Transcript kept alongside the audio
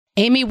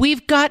Amy,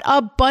 we've got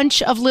a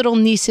bunch of little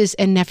nieces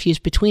and nephews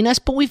between us,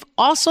 but we've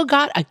also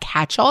got a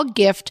catch-all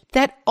gift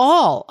that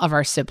all of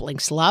our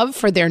siblings love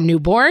for their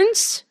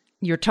newborns.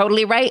 You're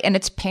totally right, and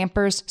it's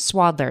Pampers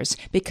Swaddlers,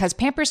 because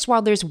Pampers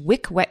Swaddlers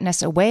wick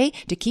wetness away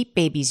to keep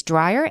babies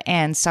drier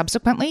and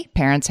subsequently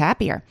parents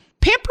happier.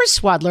 Pampers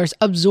Swaddlers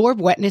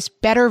absorb wetness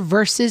better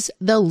versus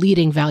the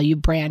leading value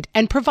brand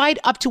and provide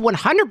up to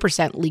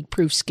 100%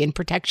 leak-proof skin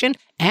protection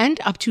and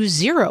up to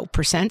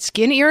 0%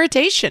 skin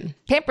irritation.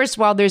 Pampers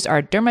Swaddlers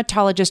are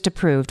dermatologist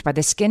approved by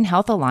the Skin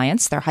Health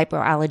Alliance. They're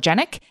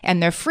hypoallergenic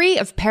and they're free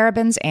of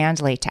parabens and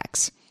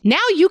latex. Now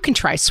you can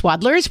try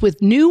Swaddlers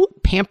with new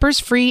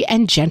Pampers-free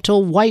and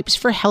gentle wipes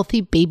for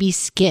healthy baby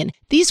skin.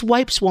 These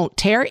wipes won't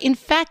tear. In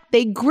fact,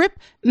 they grip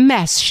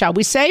mess, shall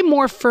we say,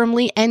 more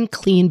firmly and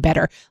clean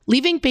better,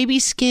 leaving baby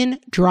skin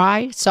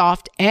dry,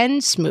 soft,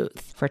 and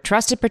smooth. For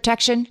trusted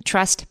protection,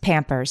 trust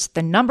Pampers,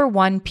 the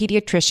 #1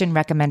 pediatrician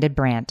recommended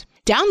brand.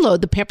 Download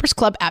the Pampers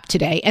Club app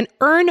today and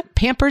earn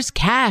Pampers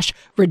Cash.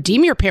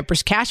 Redeem your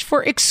Pampers Cash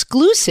for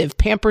exclusive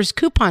Pampers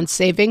coupon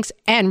savings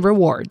and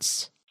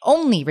rewards.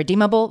 Only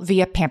redeemable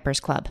via Pampers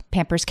Club.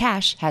 Pampers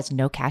Cash has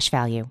no cash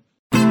value.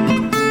 I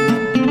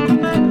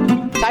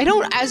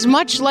don't as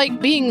much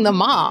like being the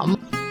mom.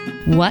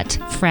 What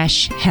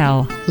fresh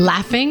hell?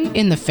 Laughing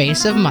in the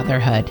face of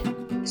motherhood.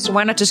 So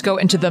why not just go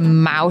into the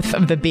mouth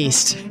of the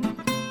beast?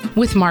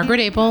 With Margaret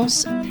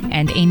Abels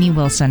and Amy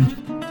Wilson.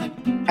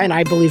 And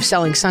I believe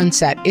Selling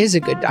Sunset is a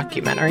good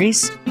documentary.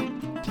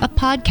 A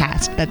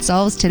podcast that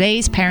solves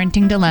today's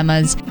parenting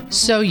dilemmas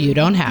so you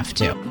don't have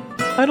to.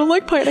 I don't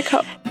like pie in a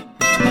cup.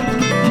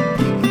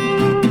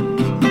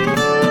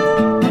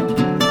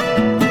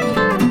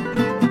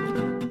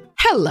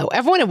 Hello,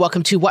 everyone, and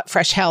welcome to What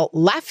Fresh Hell,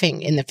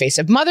 Laughing in the Face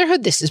of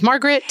Motherhood. This is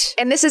Margaret.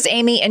 And this is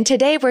Amy. And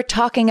today we're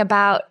talking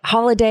about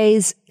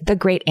holidays, the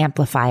great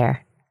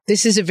amplifier.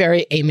 This is a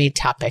very Amy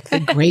topic, the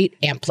great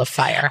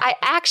amplifier.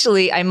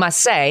 I must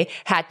say,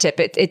 hat tip,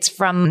 it's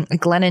from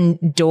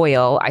Glennon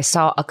Doyle. I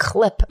saw a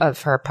clip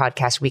of her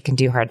podcast, We Can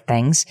Do Hard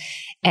Things.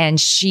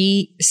 And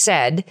she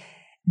said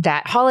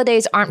that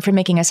holidays aren't for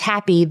making us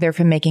happy, they're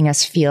for making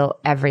us feel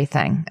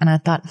everything. And I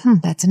thought,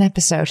 that's an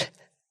episode.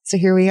 So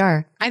here we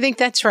are. I think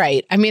that's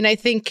right. I mean, I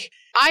think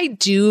I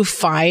do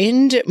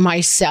find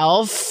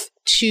myself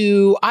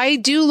I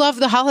do love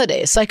the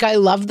holidays. Like, I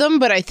love them,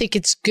 but I think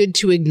it's good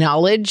to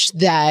acknowledge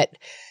that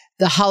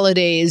the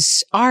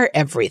holidays are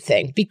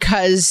everything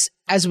because,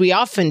 as we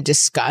often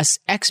discuss,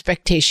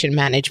 expectation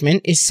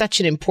management is such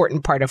an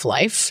important part of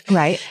life.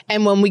 Right.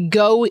 And when we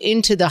go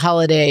into the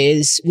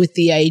holidays with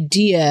the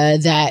idea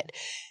that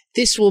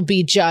this will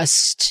be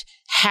just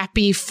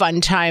happy,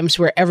 fun times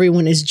where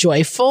everyone is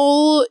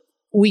joyful,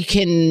 we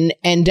can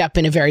end up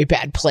in a very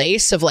bad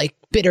place of like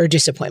bitter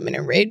disappointment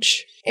and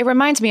rage. It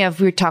reminds me of,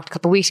 we talked a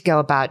couple weeks ago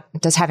about,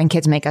 does having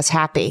kids make us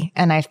happy?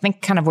 And I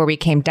think kind of where we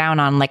came down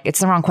on, like, it's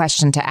the wrong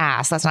question to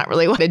ask. That's not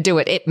really what to do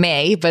it. It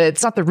may, but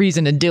it's not the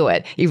reason to do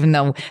it, even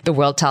though the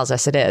world tells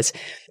us it is.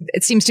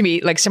 It seems to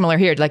me like similar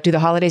here. Like, do the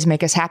holidays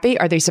make us happy?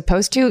 Are they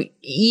supposed to?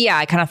 Yeah,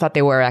 I kind of thought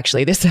they were,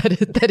 actually.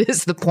 That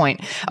is the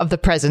point of the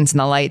presents and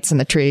the lights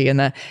and the tree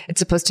it's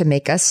supposed to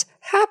make us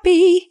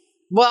happy.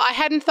 Well, I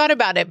hadn't thought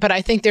about it, but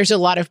I think there's a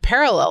lot of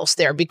parallels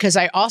there because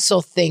I also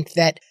think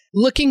that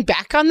looking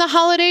back on the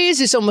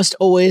holidays is almost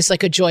always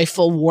like a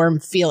joyful, warm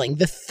feeling.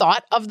 The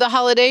thought of the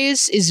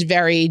holidays is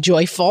very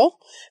joyful,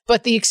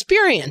 but the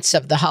experience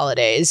of the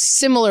holidays,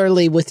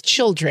 similarly with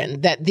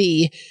children, that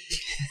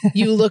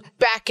you look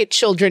back at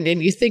children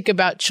and you think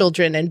about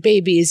children and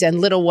babies and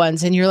little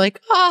ones and you're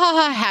like,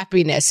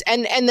 happiness.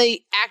 And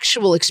the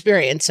actual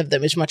experience of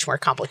them is much more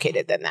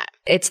complicated than that.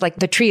 It's like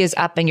the tree is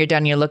up and you're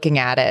done, you're looking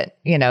at it.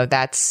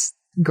 That's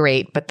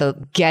great, but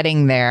the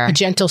getting there. A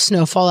gentle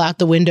snowfall out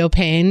the window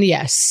pane,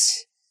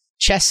 yes.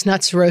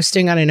 Chestnuts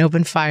roasting on an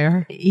open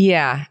fire.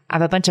 Yeah. I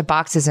have a bunch of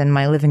boxes in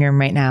my living room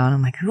right now. And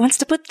I'm like, who wants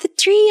to put the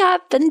tree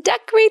up and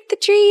decorate the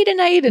tree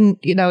tonight? And,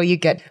 you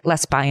get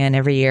less buy-in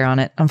every year on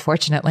it,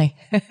 unfortunately.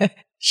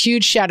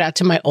 Huge shout out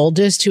to my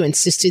oldest who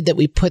insisted that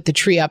we put the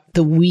tree up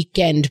the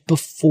weekend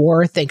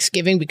before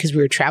Thanksgiving because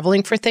we were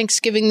traveling for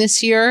Thanksgiving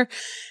this year.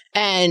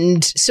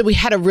 And so we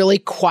had a really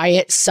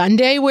quiet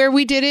Sunday where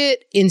we did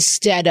it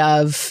instead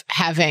of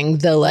having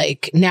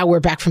now we're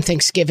back from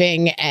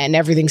Thanksgiving and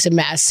everything's a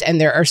mess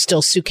and there are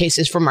still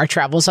suitcases from our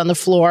travels on the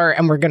floor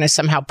and we're going to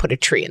somehow put a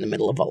tree in the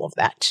middle of all of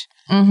that.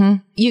 Mm-hmm.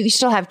 You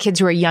still have kids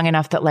who are young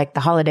enough that like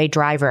the holiday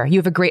driver, you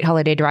have a great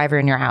holiday driver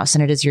in your house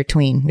and it is your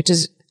tween, which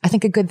is, I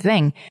think, a good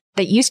thing.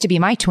 That used to be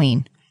my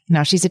tween.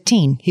 Now she's a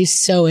teen. He's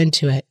so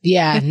into it.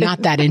 Yeah,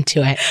 not that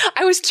into it.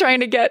 I was trying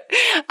to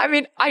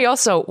I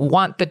also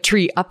want the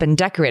tree up and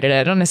decorated.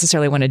 I don't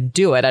necessarily want to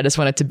do it. I just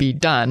want it to be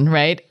done,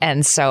 right?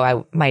 And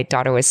so my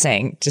daughter was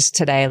saying just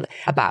today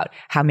about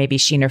how maybe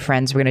she and her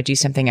friends were going to do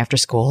something after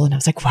school. And I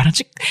was like, why don't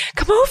you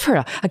come over?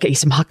 I'll get you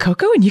some hot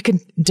cocoa and you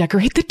can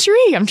decorate the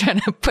tree. I'm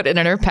trying to put it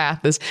in her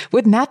path.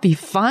 Wouldn't that be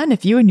fun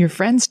if you and your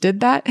friends did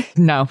that?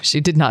 No,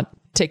 she did not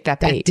take that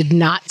That bait. did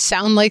not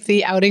sound like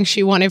the outing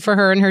she wanted for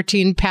her and her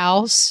teen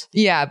pals.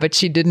 Yeah, but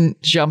she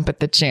didn't jump at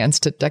the chance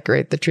to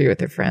decorate the tree with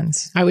her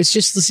friends. I was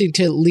just listening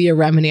to Leah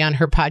Remini on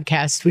her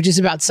podcast, which is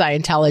about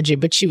Scientology,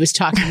 but she was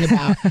talking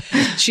about,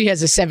 she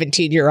has a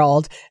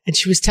 17-year-old, and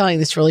she was telling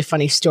this really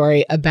funny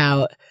story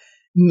about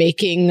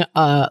making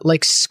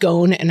like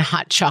scone and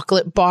hot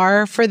chocolate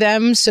bar for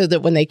them so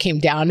that when they came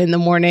down in the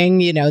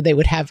morning, you know, they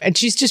would have, and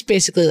she's just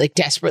basically like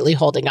desperately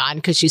holding on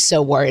because she's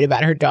so worried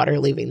about her daughter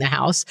leaving the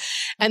house.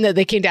 And then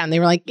they came down, they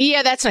were like,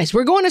 yeah, that's nice.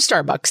 We're going to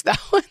Starbucks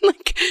though. And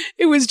like,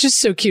 it was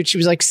just so cute. She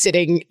was like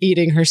sitting,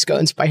 eating her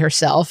scones by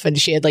herself. And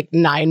she had like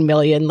 9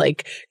 million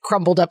like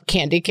crumbled up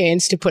candy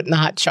canes to put in the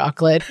hot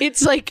chocolate.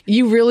 It's like,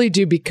 you really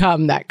do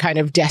become that kind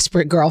of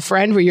desperate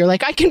girlfriend where you're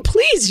like, I can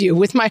please you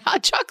with my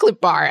hot chocolate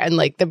bar. And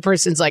like the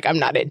person's like, I'm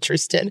not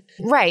interested.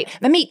 Right.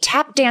 Let me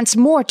tap dance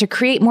more to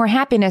create more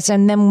happiness.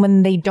 And then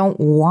when they don't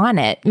want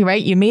it,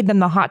 right? You made them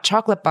the hot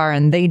chocolate bar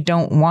and they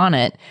don't want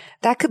it.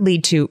 That could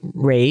lead to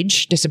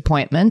rage,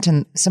 disappointment,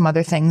 and some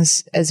other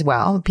things as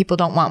well. People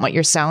don't want what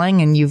you're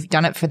selling and you've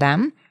done it for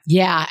them.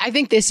 Yeah, I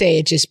think this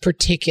age is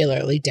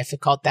particularly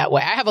difficult that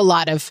way. I have a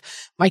lot of,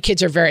 my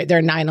kids are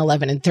they're 9,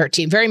 11, and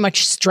 13, very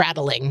much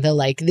straddling the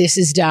like, this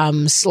is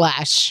dumb /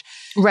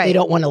 Right. They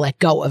don't want to let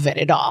go of it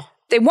at all.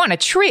 They want a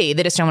tree.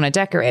 They just don't want to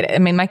decorate it. I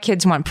mean, my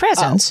kids want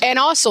presents. Oh, and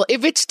also,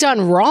 if it's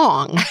done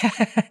wrong,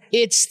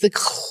 it's the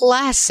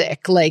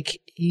classic, like,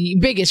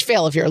 biggest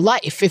fail of your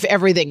life if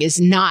everything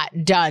is not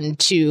done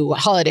to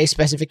holiday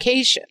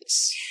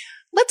specifications.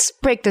 Let's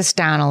break this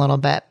down a little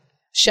bit.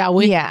 Shall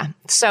we? Yeah.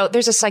 So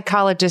there's a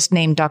psychologist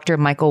named Dr.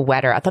 Michael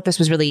Wetter. I thought this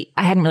was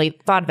I hadn't really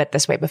thought of it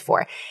this way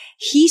before.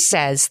 He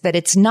says that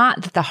it's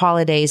not that the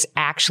holidays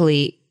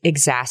actually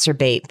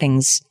exacerbate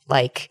things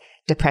like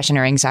depression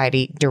or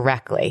anxiety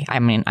directly. I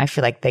mean, I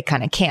feel like they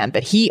kind of can,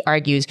 but he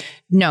argues,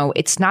 no,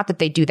 it's not that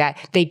they do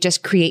that. They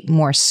just create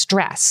more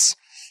stress.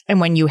 And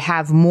when you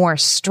have more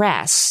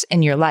stress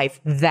in your life,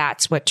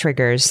 that's what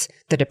triggers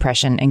the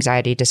depression,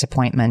 anxiety,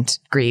 disappointment,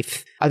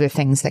 grief, other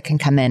things that can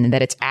come in, and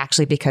that it's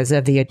actually because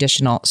of the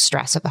additional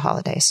stress of the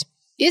holidays.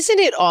 Isn't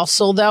it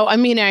also, though, I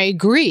mean, I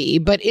agree,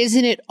 but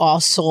isn't it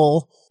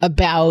also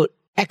about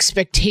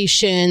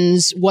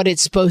expectations, what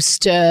it's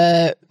supposed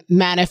to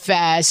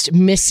manifest,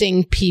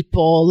 missing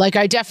people? Like,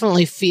 I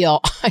definitely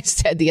feel, I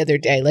said the other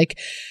day, like,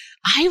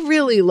 I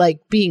really like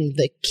being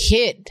the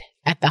kid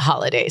at the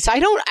holidays. I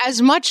don't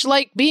as much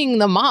like being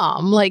the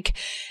mom. Like,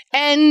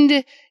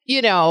 and, you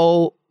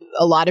know,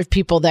 a lot of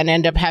people then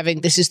end up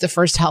having, this is the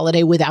first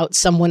holiday without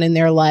someone in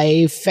their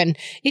life. And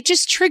it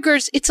just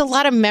triggers, it's a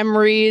lot of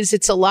memories.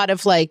 It's a lot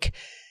of like,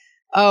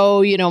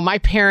 oh, you know, my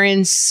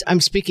parents, I'm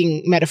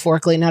speaking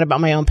metaphorically, not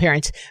about my own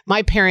parents.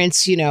 My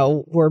parents, you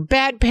know, were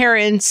bad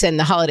parents and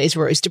the holidays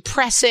were always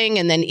depressing.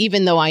 And then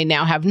even though I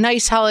now have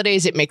nice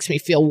holidays, it makes me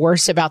feel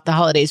worse about the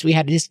holidays we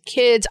had as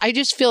kids. I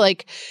just feel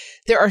like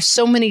there are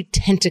so many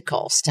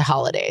tentacles to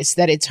holidays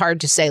that it's hard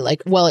to say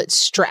like, well, it's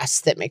stress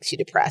that makes you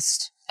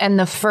depressed. And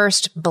the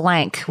first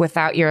blank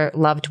without your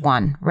loved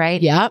one, right?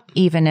 Yeah.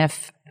 Even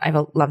if I have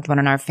a loved one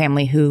in our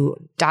family who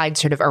died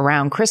sort of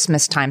around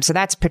Christmas time. So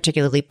that's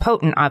particularly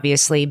potent,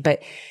 obviously.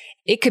 But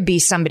it could be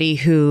somebody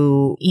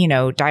who, you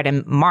know, died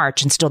in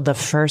March and still the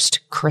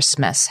first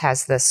Christmas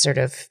has this sort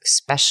of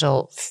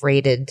special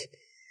freighted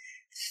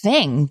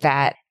thing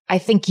that I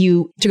think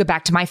to go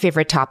back to my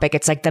favorite topic,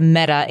 it's like the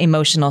meta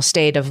emotional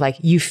state of like,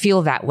 you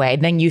feel that way.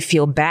 Then you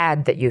feel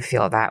bad that you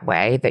feel that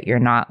way, that you're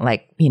not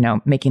like, you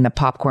know, making the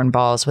popcorn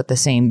balls with the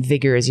same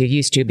vigor as you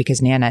used to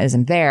because Nana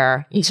isn't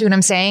there. You see what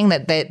I'm saying?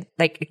 That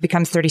like it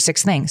becomes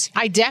 36 things.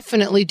 I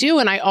definitely do.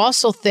 And I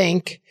also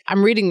think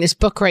I'm reading this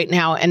book right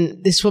now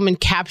and this woman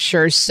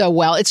captures so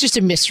well. It's just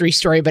a mystery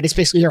story, but it's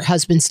basically her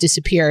husband's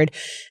disappeared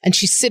and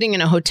she's sitting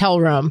in a hotel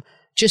room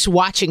just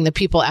watching the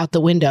people out the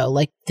window.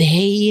 Like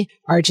they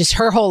are just,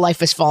 her whole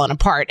life has fallen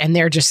apart and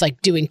they're just like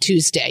doing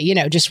Tuesday, you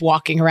know, just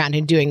walking around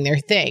and doing their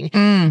thing.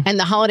 And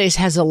the holidays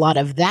has a lot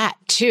of that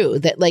too,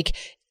 that like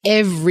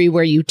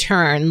everywhere you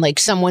turn, like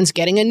someone's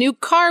getting a new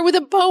car with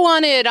a bow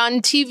on it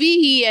on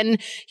TV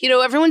and, you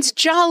know, everyone's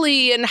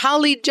jolly and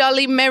holly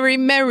jolly, merry,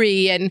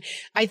 merry. And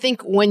I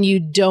think when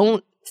you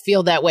don't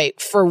feel that way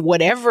for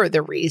whatever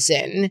the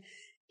reason,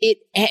 it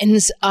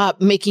ends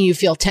up making you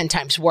feel 10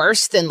 times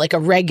worse than like a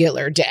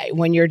regular day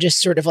when you're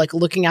just sort of like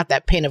looking at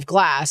that pane of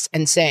glass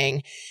and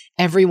saying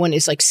everyone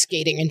is like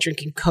skating and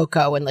drinking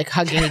cocoa and like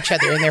hugging each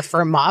other in their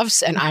fur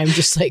muffs. And I'm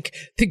just like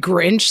the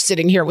Grinch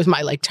sitting here with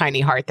my like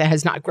tiny heart that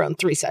has not grown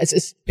 3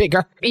 sizes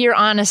bigger. You're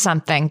onto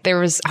something. There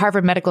was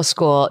Harvard Medical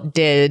School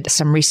did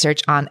some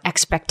research on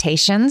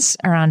expectations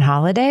around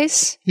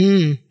holidays.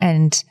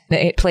 And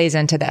it plays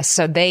into this.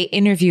 So they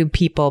interviewed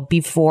people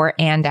before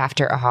and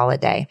after a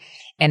holiday.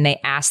 And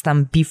they asked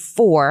them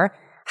before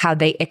how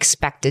they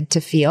expected to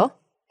feel.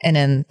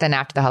 And then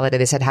after the holiday,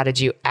 they said, how did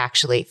you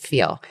actually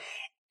feel?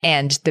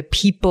 And the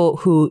people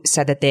who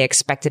said that they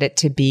expected it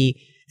to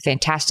be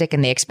fantastic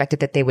and they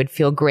expected that they would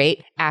feel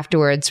great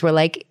afterwards were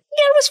like, yeah,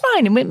 it was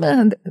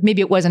fine.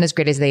 Maybe it wasn't as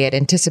great as they had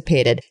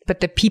anticipated.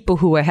 But the people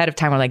who ahead of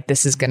time were like,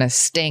 this is going to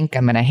stink.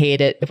 I'm going to hate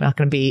it. It's not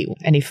going to be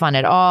any fun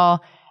at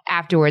all.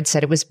 afterwards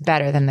said it was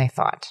better than they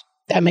thought.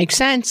 That makes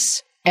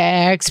sense.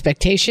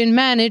 Expectation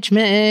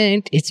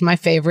management. It's my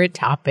favorite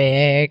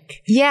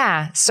topic.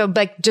 Yeah. So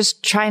like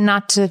just try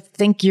not to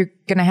think you're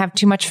going to have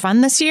too much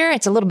fun this year.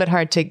 It's a little bit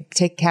hard to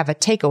have a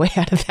takeaway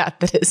out of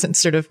that isn't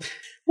sort of.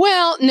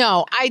 Well,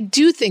 no, I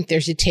do think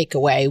there's a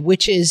takeaway,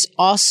 which is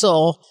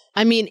also,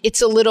 I mean,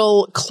 it's a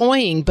little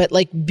cloying, but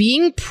like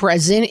being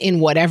present in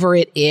whatever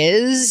it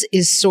is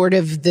sort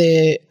of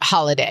the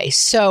holiday.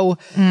 So,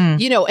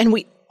 you know, and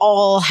we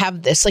all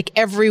have this, like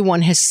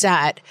everyone has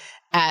sat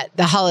at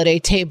the holiday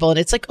table and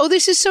it's like, oh,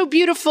 this is so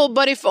beautiful,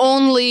 but if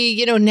only,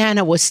 you know,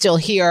 Nana was still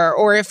here,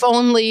 or if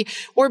only,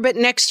 but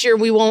next year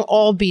we won't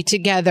all be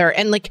together.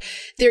 And like,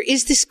 there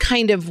is this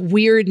kind of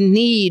weird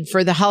need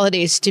for the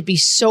holidays to be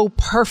so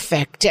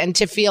perfect and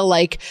to feel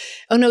like,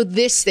 oh no,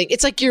 this thing,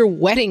 it's like your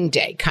wedding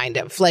day kind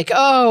of like,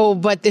 oh,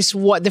 but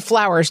the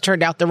flowers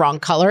turned out the wrong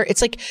color.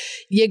 It's like,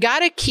 you got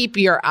to keep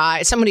your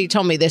eye. Somebody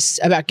told me this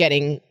about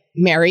getting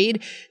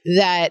married,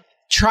 that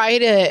try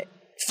to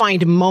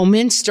find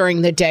moments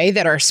during the day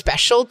that are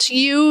special to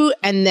you.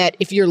 And that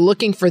if you're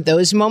looking for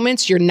those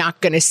moments, you're not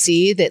going to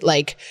see that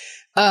like,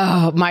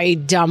 oh, my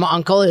dumb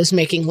uncle is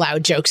making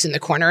loud jokes in the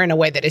corner in a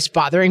way that is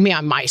bothering me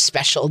on my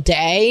special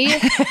day.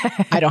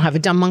 I don't have a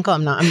dumb uncle.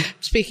 I'm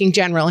speaking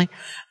generally.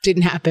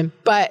 Didn't happen.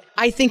 But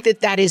I think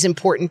that is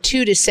important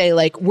too, to say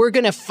like, we're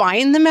going to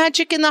find the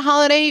magic in the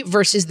holiday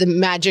versus the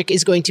magic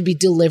is going to be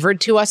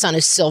delivered to us on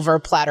a silver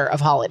platter of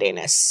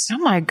holidayness. Oh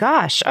my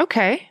gosh.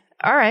 Okay.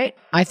 All right.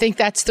 I think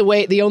that's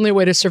the only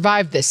way to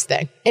survive this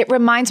thing. It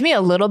reminds me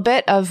a little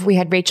bit of, we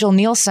had Rachel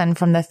Nielsen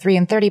from the 3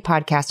 and 30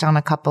 podcast on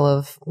a couple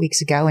of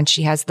weeks ago, and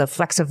she has the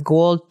Flecks of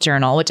Gold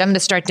journal, which I'm going to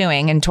start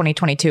doing in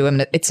 2022.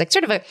 And it's like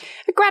sort of a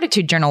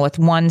gratitude journal with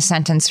one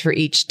sentence for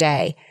each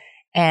day.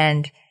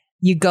 And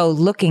you go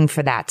looking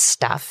for that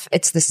stuff.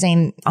 It's the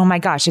same. Oh my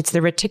gosh. It's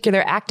the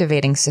reticular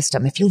activating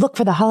system. If you look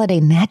for the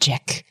holiday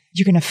magic,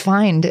 you're going to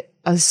find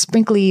a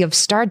sprinkly of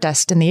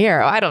stardust in the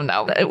air. I don't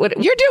know. You're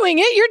doing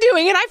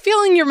it. I'm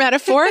feeling your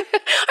metaphor. I'm doing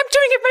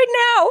it right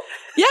now.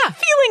 Yeah. I'm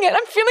feeling it.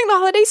 I'm feeling the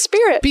holiday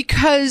spirit.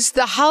 Because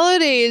the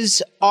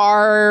holidays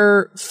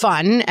are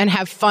fun and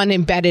have fun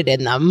embedded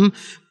in them,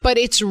 but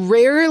it's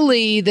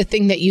rarely the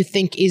thing that you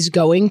think is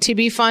going to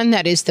be fun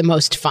that is the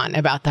most fun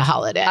about the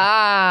holiday. Okay.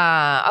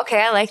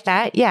 I like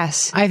that.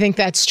 Yes. I think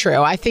that's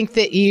true. I think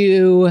that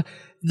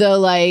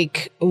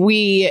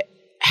we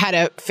had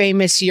a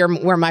famous year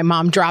where my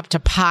mom dropped a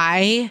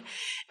pie.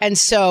 And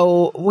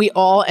so we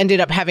all ended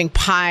up having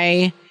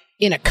pie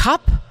in a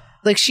cup.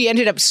 Like she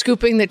ended up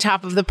scooping the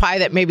top of the pie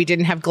that maybe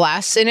didn't have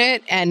glass in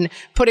it and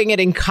putting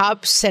it in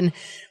cups. And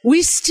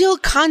we still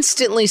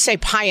constantly say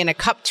pie in a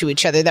cup to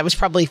each other. That was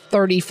probably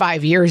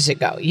 35 years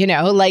ago, you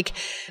know, like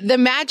the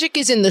magic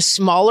is in the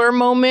smaller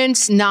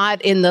moments,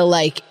 not in the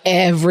like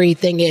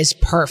everything is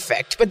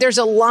perfect. But there's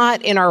a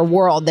lot in our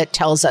world that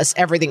tells us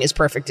everything is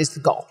perfect is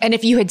the goal. And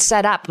if you had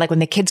set up, like when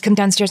the kids come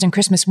downstairs on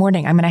Christmas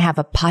morning, I'm going to have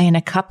a pie in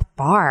a cup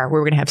bar where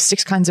we're going to have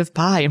 6 kinds of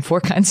pie and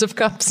 4 kinds of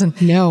cups. And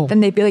no,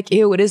 then they'd be like,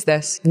 ew, what is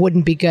this?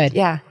 Wouldn't be good.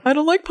 Yeah. I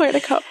don't like pie in a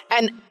cup.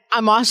 And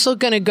I'm also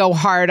going to go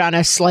hard on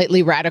a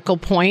slightly radical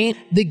point.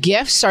 The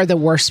gifts are the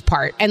worst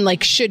part and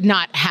like should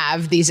not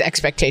have these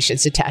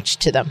expectations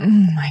attached to them.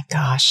 Oh my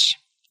gosh.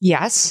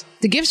 Yes.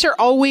 The gifts are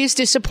always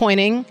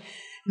disappointing.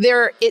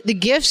 The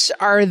gifts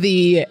are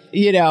the,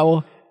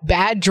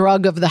 bad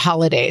drug of the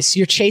holidays.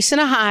 You're chasing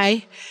a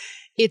high.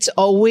 It's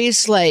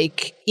always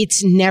like,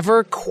 it's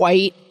never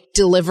quite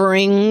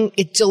delivering.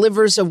 It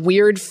delivers a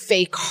weird,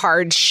 fake,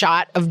 hard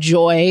shot of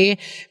joy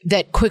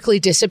that quickly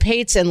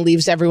dissipates and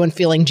leaves everyone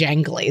feeling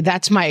jangly.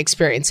 That's my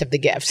experience of the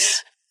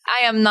gifts.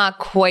 I am not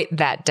quite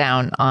that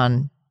down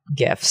on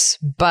gifts,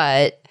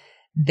 but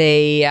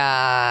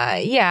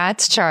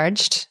it's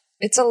charged.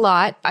 It's a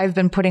lot. I've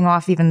been putting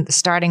off even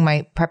starting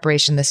my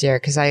preparation this year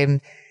because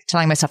I'm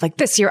telling myself like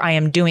this year I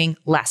am doing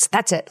less.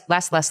 That's it.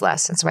 Less.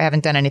 And so I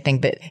haven't done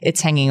anything, but it's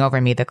hanging over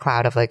me, the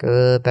cloud of like,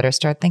 better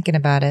start thinking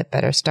about it.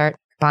 Better start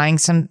buying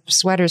some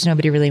sweaters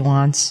nobody really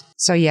wants.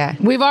 So yeah.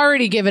 We've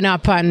already given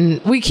up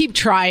we keep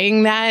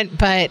trying that,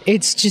 but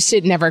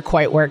it never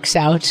quite works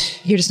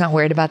out. You're just not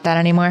worried about that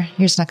anymore?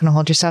 You're just not going to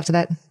hold yourself to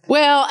that?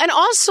 Well, and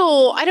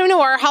also, I don't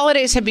know, our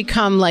holidays have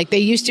become like, they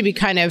used to be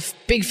kind of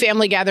big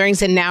family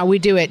gatherings, and now we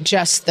do it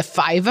just the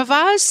 5 of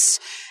us.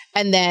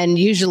 And then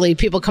usually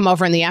people come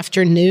over in the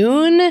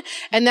afternoon.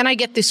 And then I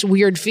get this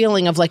weird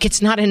feeling of like,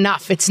 it's not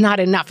enough. It's not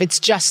enough. It's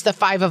just the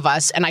 5 of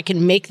us. And I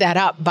can make that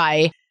up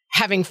by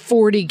having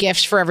 40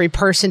 gifts for every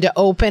person to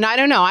open. I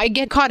don't know. I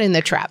get caught in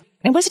the trap.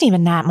 It wasn't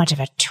even that much of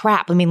a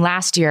trap. I mean,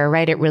 last year,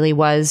 right, it really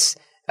was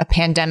a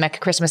pandemic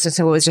Christmas. And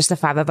so it was just the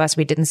 5 of us.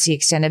 We didn't see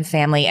extended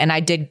family. And I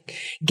did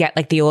get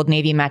like the Old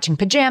Navy matching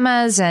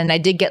pajamas. And I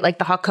did get like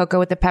the hot cocoa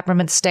with the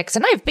peppermint sticks.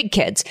 And I have big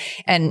kids.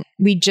 And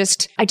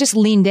I just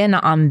leaned in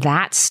on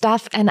that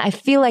stuff. And I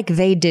feel like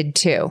they did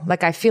too.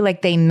 Like, I feel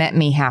like they met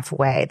me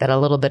halfway, that a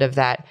little bit of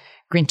that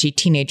Grinchy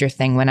teenager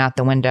thing went out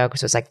the window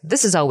because it was like,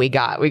 this is all we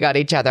got. We got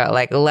each other.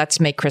 Like, let's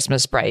make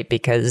Christmas bright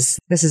because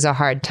this is a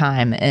hard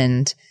time.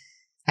 And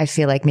I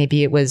feel like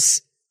maybe it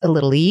was a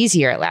little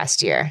easier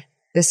last year.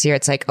 This year,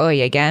 it's like, oh,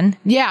 yeah, again?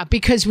 Yeah,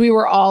 because we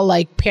were all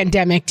like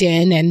pandemiced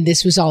in and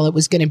this was all it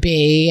was going to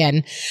be.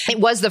 And it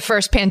was the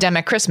first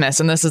pandemic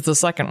Christmas and this is the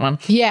second one.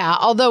 Yeah,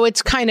 although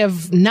it's kind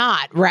of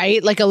not,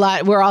 right? Like a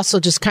lot, we're also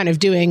just kind of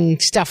doing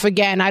stuff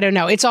again. I don't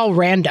know. It's all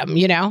random,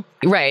 you know?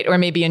 Right. Or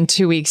maybe in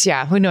 2 weeks.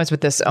 Yeah. Who knows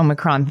what this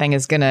Omicron thing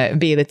is going to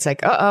be? That's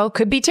like,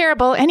 could be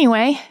terrible.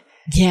 Anyway.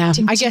 Yeah,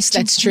 I guess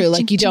that's true.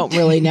 Like, you don't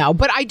really know.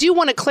 But I do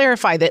want to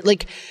clarify that,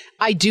 like,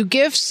 I do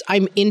gifts.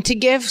 I'm into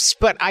gifts.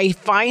 But I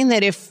find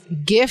that if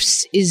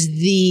gifts is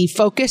the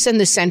focus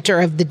and the center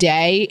of the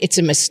day, it's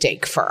a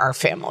mistake for our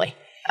family.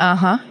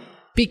 Uh-huh.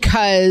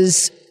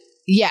 Because,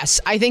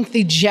 yes, I think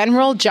the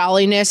general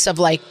jolliness of,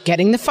 like,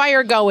 getting the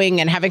fire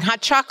going and having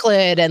hot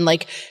chocolate and,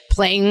 like,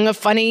 playing a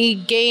funny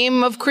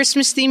game of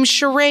Christmas-themed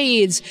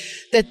charades,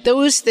 that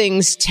those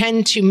things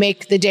tend to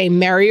make the day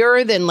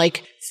merrier than,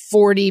 like,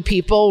 40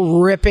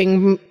 people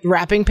ripping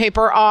wrapping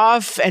paper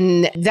off.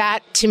 And that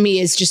to me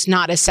is just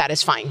not a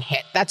satisfying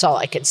hit. That's all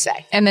I can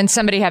say. And then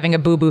somebody having a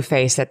boo-boo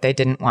face that they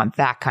didn't want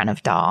that kind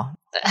of doll.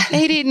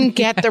 They didn't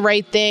get the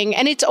right thing.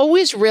 And it's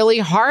always really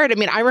hard. I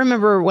mean, I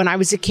remember when I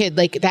was a kid,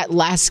 like that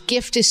last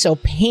gift is so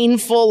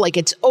painful, like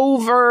it's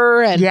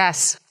over. And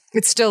yes.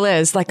 It still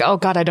is. Like, oh,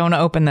 God, I don't want to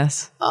open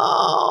this.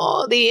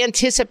 Oh, the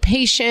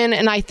anticipation.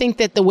 And I think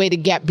that the way to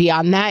get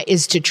beyond that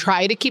is to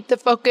try to keep the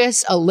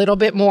focus a little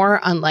bit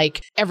more on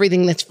like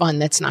everything that's fun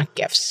that's not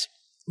gifts.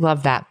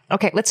 Love that.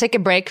 Okay, let's take a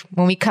break.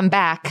 When we come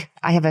back,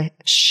 I have a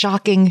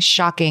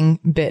shocking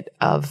bit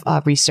of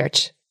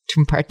research to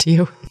impart to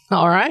you.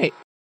 All right.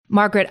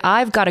 Margaret,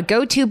 I've got a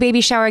go-to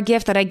baby shower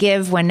gift that I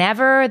give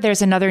whenever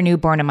there's another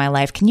newborn in my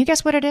life. Can you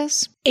guess what it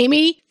is?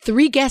 Amy,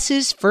 3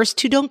 guesses. First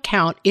 2 don't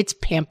count. It's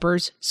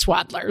Pampers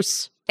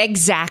Swaddlers.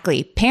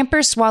 Exactly.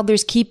 Pampers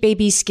Swaddlers keep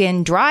baby's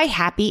skin dry,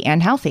 happy,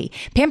 and healthy.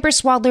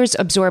 Pampers Swaddlers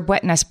absorb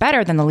wetness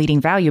better than the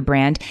leading value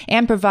brand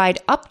and provide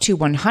up to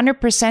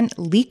 100%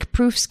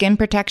 leak-proof skin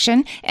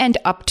protection and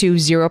up to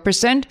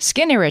 0%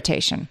 skin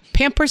irritation.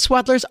 Pampers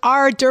Swaddlers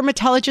are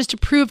dermatologist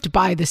approved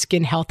by the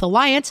Skin Health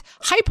Alliance,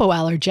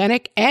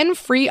 hypoallergenic, and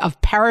free of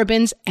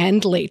parabens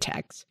and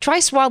latex. Try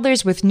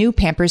Swaddlers with new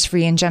Pampers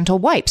Free and Gentle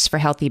wipes for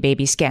healthy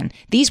baby skin.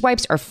 These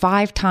wipes are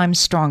 5 times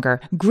stronger,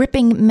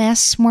 gripping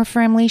mess more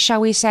firmly, shall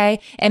we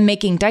say, and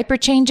making diaper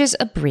changes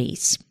a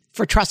breeze.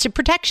 For trusted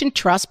protection,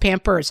 trust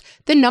Pampers,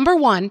 the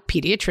 #1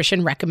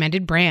 pediatrician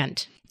recommended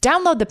brand.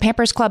 Download the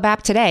Pampers Club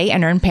app today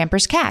and earn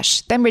Pampers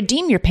Cash. Then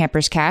redeem your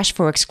Pampers Cash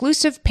for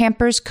exclusive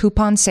Pampers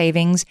coupon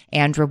savings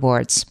and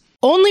rewards.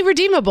 Only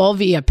redeemable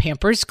via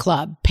Pampers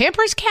Club.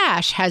 Pampers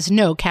Cash has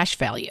no cash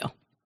value.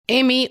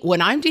 Amy,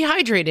 when I'm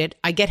dehydrated,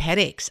 I get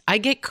headaches, I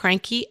get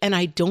cranky, and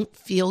I don't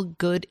feel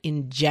good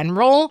in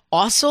general.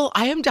 Also,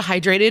 I am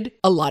dehydrated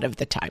a lot of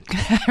the time.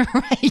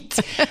 Right.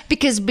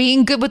 Because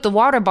being good with the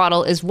water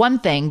bottle is one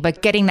thing,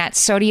 but getting that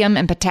sodium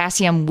and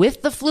potassium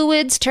with the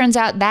fluids, turns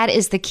out that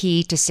is the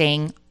key to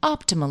staying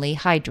optimally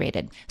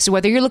hydrated. So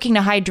whether you're looking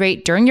to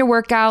hydrate during your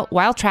workout,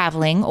 while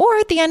traveling, or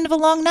at the end of a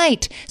long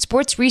night,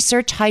 Sports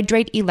Research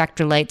Hydrate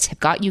Electrolytes have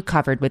got you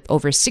covered with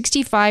over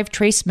 65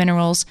 trace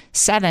minerals,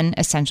 7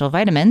 essential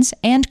vitamins,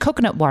 and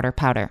coconut water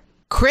powder.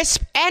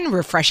 Crisp and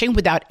refreshing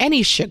without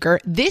any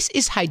sugar, this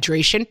is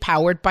hydration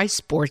powered by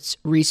Sports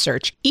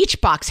Research. Each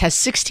box has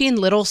 16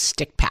 little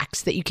stick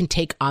packs that you can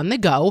take on the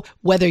go,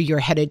 whether you're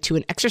headed to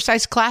an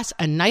exercise class,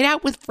 a night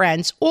out with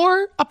friends,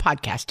 or a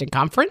podcasting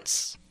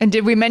conference. And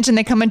did we mention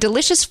they come in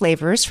delicious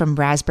flavors from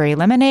raspberry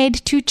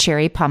lemonade to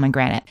cherry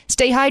pomegranate?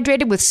 Stay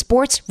hydrated with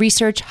Sports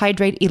Research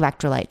Hydrate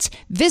Electrolytes.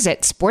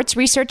 Visit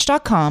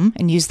sportsresearch.com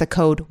and use the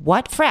code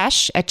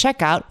WHATFRESH at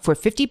checkout for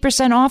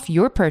 50% off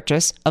your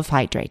purchase of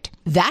Hydrate.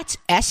 That's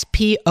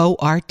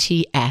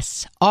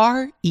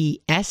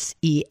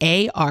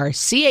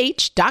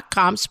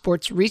SportsResearch.com,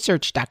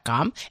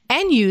 sportsresearch.com,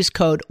 and use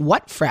code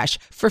WHATFRESH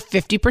for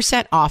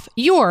 50% off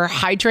your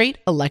Hydrate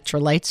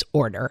Electrolytes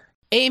order.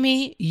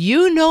 Amy,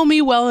 you know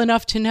me well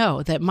enough to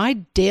know that my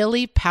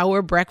daily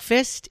power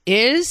breakfast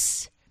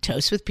is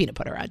toast with peanut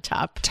butter on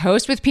top.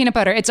 Toast with peanut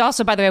butter. It's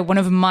also, by the way, one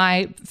of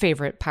my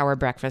favorite power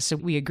breakfasts. So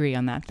we agree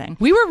on that thing.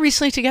 We were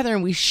recently together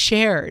and we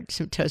shared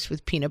some toast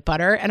with peanut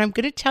butter. And I'm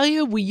going to tell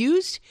you, we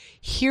used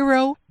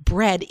Hero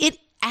bread. It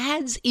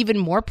adds even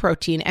more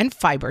protein and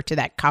fiber to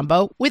that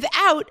combo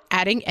without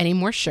adding any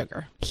more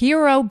sugar.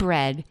 Hero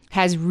bread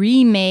has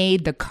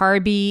remade the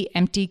carby,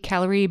 empty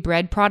calorie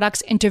bread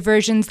products into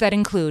versions that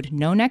include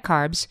no net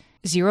carbs,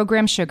 0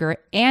 gram sugar,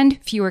 and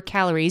fewer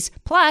calories,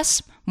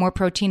 plus more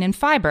protein and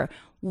fiber,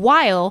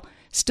 while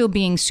still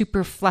being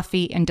super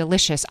fluffy and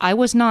delicious. I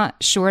was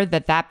not sure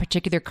that that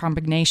particular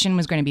combination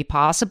was going to be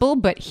possible,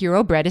 but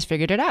Hero Bread has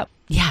figured it out.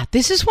 Yeah,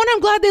 this is one I'm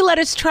glad they let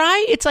us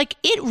try. It's like,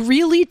 it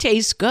really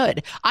tastes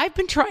good. I've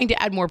been trying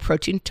to add more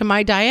protein to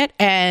my diet,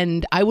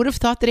 and I would have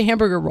thought that a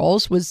hamburger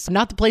rolls was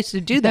not the place to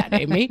do that,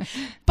 Amy.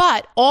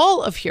 But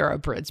all of Hero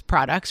Bread's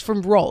products,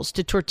 from rolls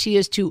to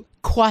tortillas to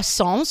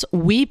croissants,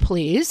 we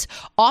please,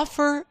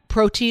 offer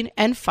protein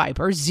and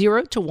fiber,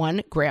 0 to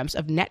 1 grams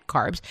of net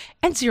carbs,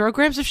 and 0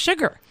 grams of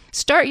sugar.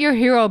 Start your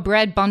Hero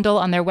Bread bundle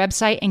on their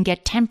website and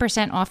get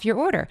 10% off your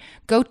order.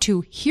 Go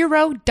to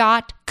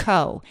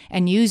hero.co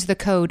and use the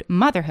code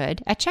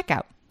motherhood at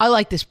checkout. I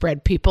like this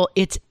bread, people.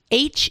 It's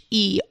HERO.co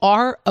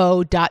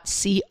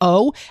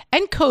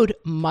and code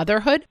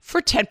motherhood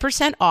for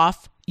 10%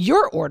 off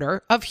your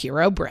order of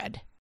Hero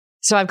Bread.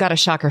 So I've got a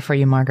shocker for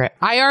you, Margaret.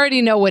 I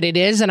already know what it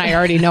is, and I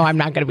already know I'm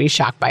not going to be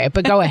shocked by it,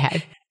 but go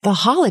ahead. The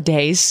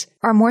holidays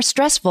are more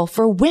stressful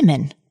for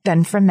women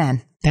than for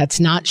men.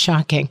 That's not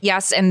shocking.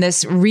 Yes, and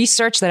this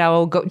research that I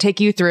will take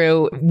you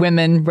through,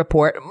 women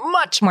report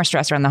much more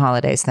stress around the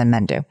holidays than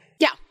men do.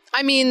 Yeah,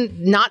 I mean,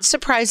 not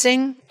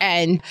surprising.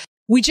 And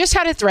we just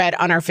had a thread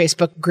on our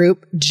Facebook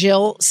group,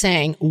 Jill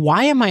saying,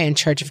 why am I in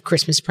charge of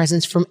Christmas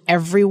presents from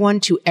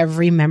everyone to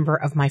every member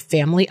of my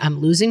family?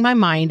 I'm losing my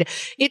mind.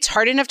 It's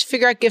hard enough to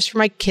figure out gifts for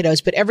my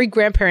kiddos, but every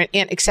grandparent,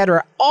 aunt,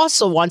 etc.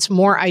 also wants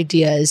more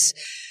ideas.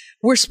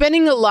 We're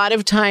spending a lot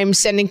of time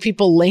sending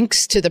people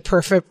links to the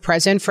perfect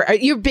present for,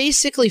 you're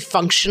basically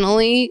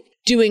functionally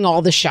doing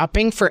all the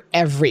shopping for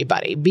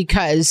everybody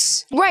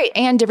because... Right.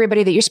 And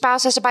everybody that your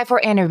spouse has to buy for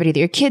and everybody that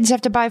your kids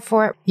have to buy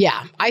for.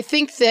 Yeah. I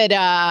think that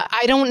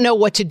I don't know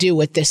what to do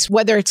with this,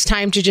 whether it's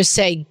time to just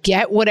say,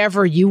 get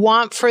whatever you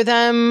want for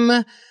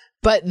them.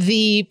 But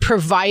the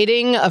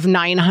providing of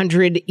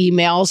 900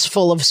 emails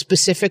full of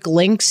specific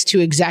links to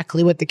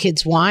exactly what the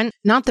kids want,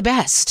 not the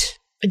best.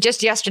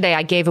 Just yesterday,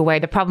 I gave away,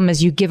 the problem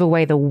is you give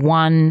away the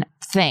one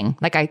thing.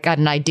 Like I got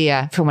an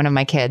idea for one of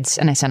my kids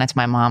and I sent it to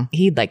my mom.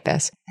 He'd like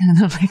this.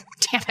 And I'm like,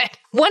 damn it.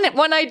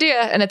 One idea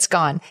and it's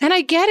gone. And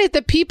I get it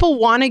that people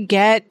want to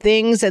get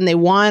things and they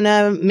want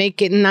to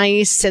make it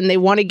nice and they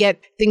want to get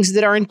things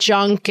that aren't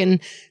junk. And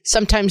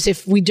sometimes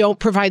if we don't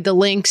provide the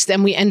links,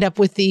 then we end up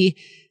with the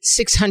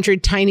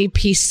 600 tiny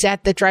piece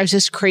set that drives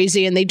us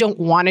crazy and they don't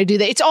want to do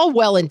that. It's all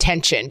well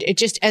intentioned. It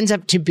just ends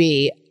up to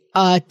be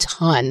a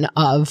ton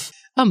of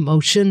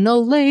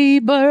emotional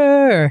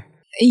labor.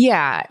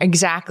 Yeah,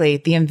 exactly.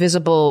 The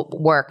invisible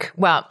work.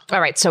 Well,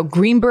 all right. So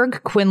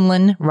Greenberg,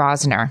 Quinlan,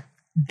 Rosner,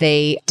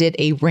 they did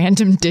a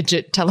random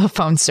digit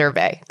telephone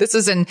survey. This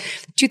is in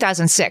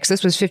 2006.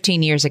 This was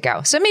 15 years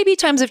ago. So maybe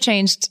times have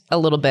changed a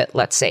little bit.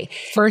 Let's see.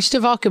 First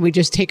of all, can we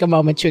just take a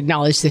moment to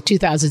acknowledge that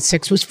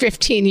 2006 was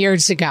 15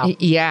 years ago?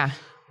 Yeah.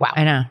 Wow.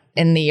 I know.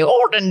 In the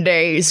olden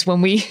days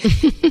when we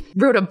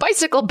rode a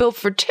bicycle built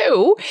for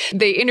two,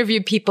 they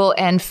interviewed people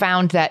and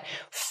found that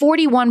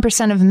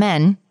 41% of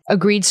men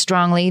agreed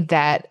strongly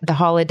that the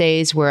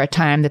holidays were a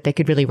time that they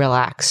could really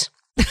relax.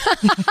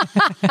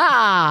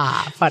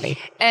 Funny.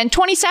 And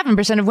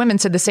 27% of women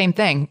said the same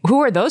thing.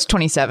 Who are those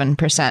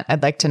 27%?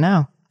 I'd like to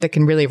know that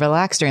can really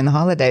relax during the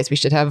holidays. We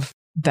should have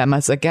them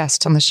as a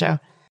guest on the show.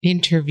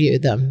 Interview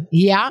them.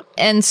 Yeah.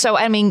 And so,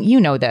 I mean,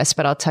 you know this,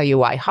 but I'll tell you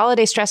why.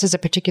 Holiday stress has a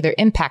particular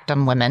impact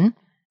on women,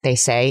 they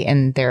say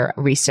in their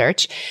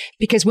research,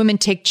 because women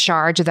take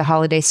charge of the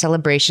holiday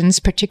celebrations,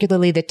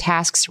 particularly the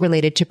tasks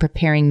related to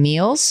preparing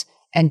meals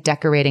and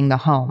decorating the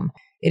home.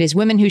 It is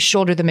women who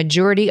shoulder the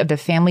majority of the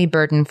family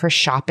burden for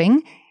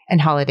shopping and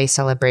holiday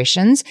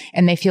celebrations,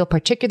 and they feel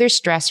particular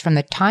stress from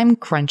the time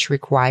crunch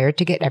required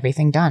to get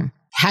everything done.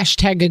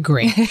 Hashtag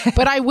agree.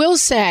 But I will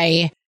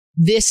say,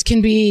 this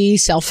can be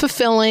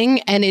self-fulfilling,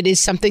 and it is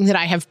something that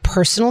I have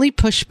personally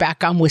pushed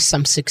back on with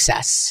some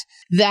success.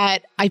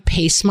 That I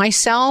pace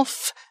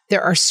myself.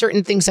 There are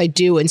certain things I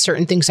do and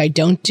certain things I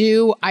don't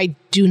do. I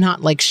do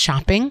not like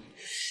shopping.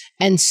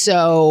 And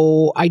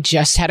so I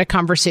just had a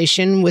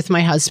conversation with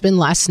my husband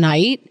last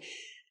night,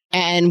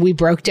 and we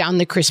broke down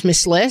the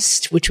Christmas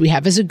list, which we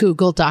have as a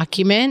Google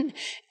document,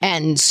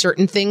 and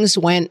certain things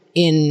went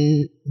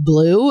in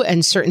blue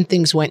and certain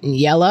things went in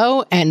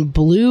yellow, and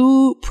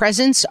blue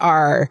presents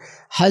are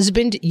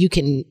husband, you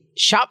can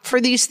shop for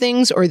these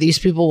things or these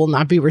people will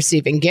not be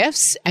receiving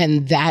gifts.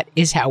 And that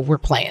is how we're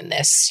playing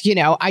this. You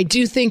know, I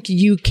do think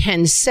you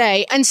can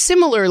say, and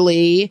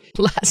similarly,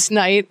 last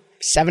night,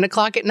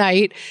 7:00 at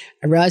night,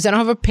 I realized I don't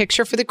have a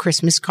picture for the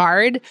Christmas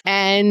card.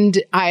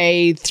 And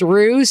I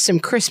threw some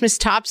Christmas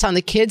tops on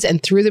the kids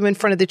and threw them in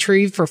front of the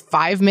tree for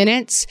 5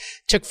 minutes,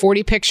 took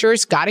 40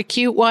 pictures, got a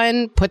cute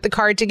one, put the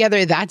card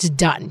together. That's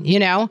done. You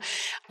know,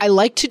 I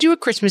like to do a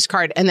Christmas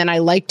card and then I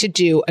like to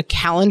do a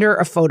calendar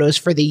of photos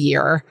for the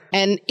year.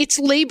 And it's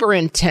labor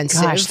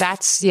intensive. Gosh,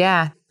 that's,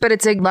 yeah. But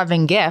it's a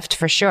loving gift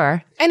for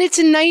sure. And it's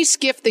a nice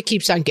gift that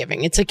keeps on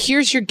giving. It's like,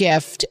 here's your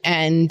gift.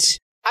 And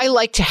I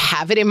like to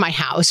have it in my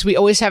house. We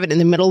always have it in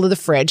the middle of the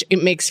fridge.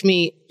 It makes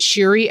me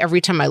cheery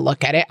every time I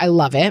look at it. I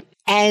love it.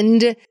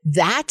 And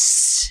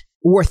that's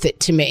worth it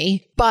to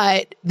me.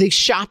 But the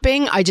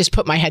shopping, I just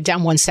put my head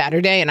down one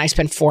Saturday and I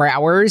spend 4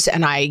 hours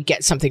and I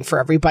get something for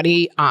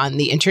everybody on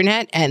the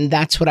internet. And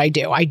that's what I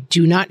do. I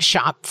do not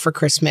shop for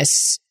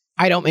Christmas.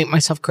 I don't make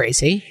myself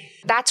crazy.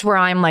 That's where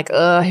I'm like,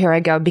 oh, here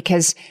I go,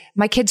 because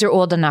my kids are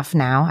old enough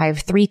now. I have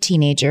 3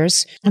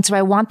 teenagers. And so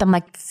I want them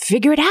like,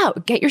 figure it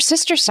out. Get your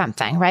sister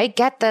something, right?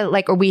 Get the,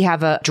 like, or we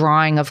have a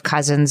drawing of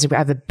cousins. We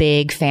have a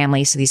big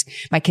family. So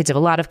my kids have a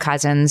lot of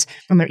cousins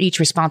and they're each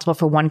responsible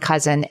for one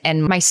cousin.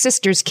 And my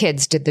sister's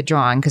kids did the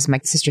drawing because my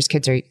sister's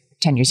kids are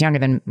 10 years younger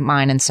than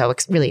mine. And so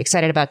really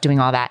excited about doing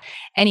all that.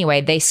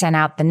 Anyway, they sent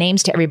out the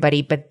names to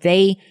everybody, but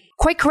they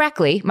quite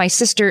correctly, my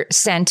sister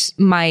sent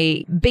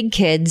my big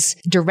kids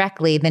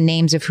directly the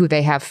names of who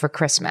they have for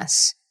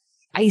Christmas.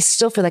 I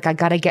still feel like I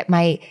got to get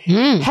my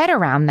head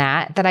around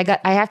that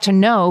I have to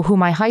know who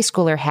my high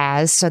schooler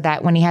has so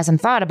that when he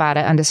hasn't thought about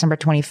it on December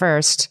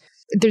 21st,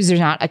 there's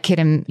not a kid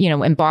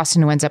in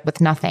Boston who ends up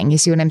with nothing. You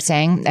see what I'm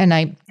saying? And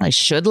I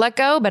should let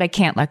go, but I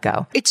can't let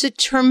go. It's a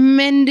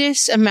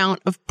tremendous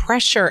amount of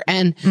pressure.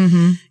 And,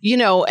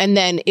 and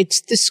then it's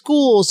the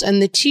schools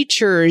and the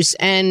teachers.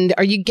 And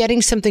are you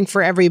getting something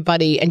for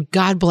everybody? And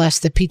God bless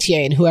the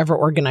PTA and whoever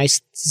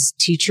organized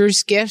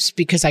teachers' gifts,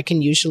 because I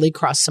can usually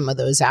cross some of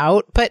those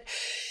out. But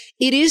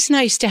it is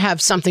nice to have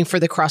something for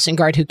the crossing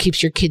guard who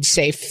keeps your kids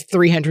safe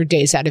 300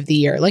 days out of the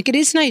year. Like, it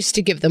is nice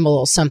to give them a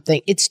little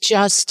something. It's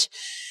just,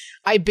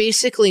 I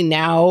basically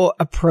now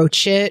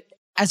approach it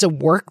as a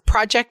work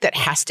project that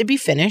has to be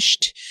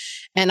finished.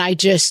 And I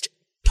just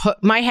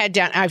put my head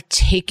down. I've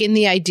taken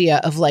the idea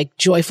of like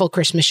joyful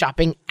Christmas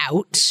shopping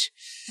out.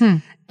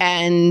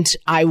 And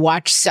I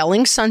watch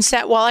Selling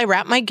Sunset while I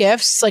wrap my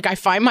gifts. Like, I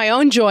find my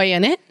own joy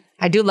in it.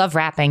 I do love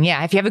wrapping.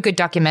 Yeah. If you have a good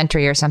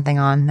documentary or something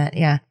on that.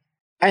 Yeah.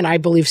 And I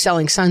believe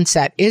Selling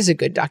Sunset is a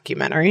good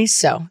documentary.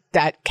 So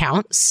that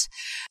counts.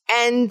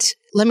 And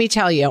let me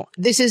tell you,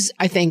 this is,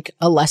 I think,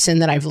 a lesson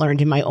that I've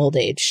learned in my old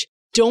age.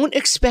 Don't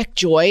expect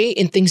joy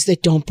in things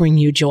that don't bring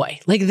you joy.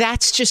 Like,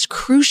 that's just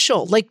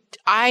crucial. Like,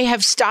 I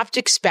have stopped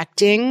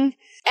expecting,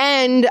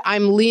 and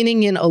I'm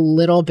leaning in a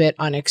little bit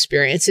on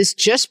experiences.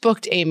 Just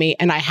booked Amy,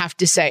 and I have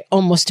to say,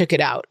 almost took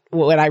it out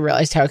when I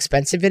realized how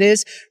expensive it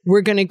is.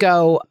 We're going to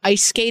go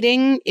ice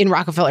skating in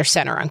Rockefeller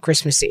Center on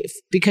Christmas Eve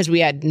because we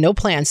had no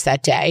plans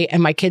that day.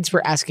 And my kids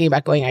were asking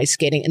about going ice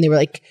skating, and they were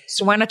like,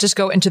 so why not just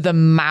go into the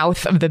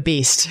mouth of the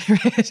beast?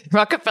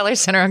 Rockefeller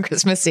Center on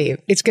Christmas Eve.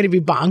 It's going to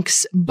be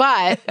bonks.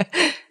 But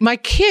my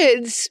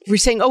kids were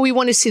saying, oh, we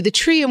want to see the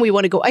tree and we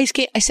want to go ice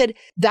skate. I said,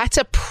 that's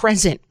a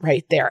present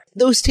right there.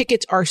 Those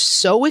tickets are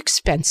so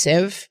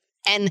expensive,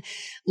 and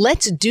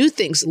let's do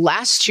things.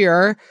 Last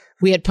year,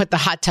 we had put the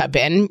hot tub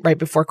in right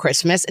before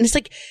Christmas. And it's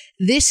like,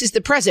 this is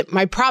the present.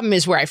 My problem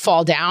is where I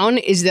fall down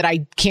is that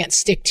I can't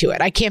stick to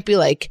it. I can't be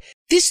like,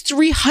 this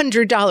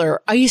 $300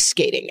 ice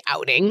skating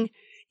outing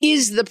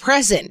is the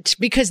present,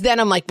 because then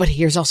I'm like, but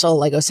here's also a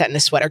Lego set and a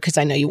sweater because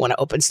I know you want to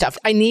open stuff.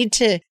 I need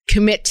to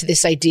commit to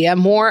this idea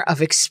more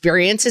of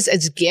experiences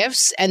as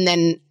gifts. And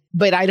then,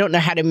 but I don't know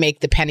how to make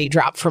the penny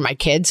drop for my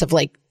kids of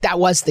like, that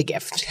was the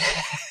gift.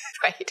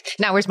 Right.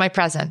 Now, where's my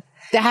present?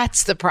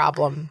 That's the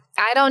problem.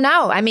 I don't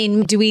know. I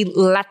mean, do we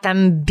let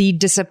them be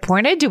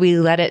disappointed? Do we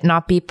let it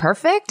not be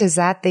perfect? Is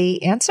that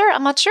the answer?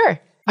 I'm not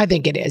sure. I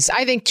think it is.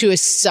 I think to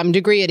some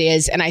degree it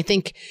is. And I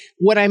think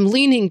what I'm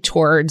leaning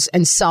towards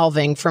and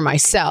solving for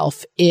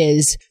myself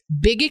is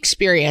big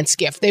experience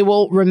gift. They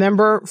will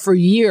remember for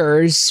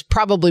years,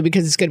 probably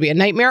because it's going to be a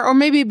nightmare or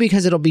maybe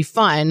because it'll be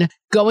fun,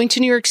 going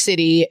to New York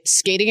City,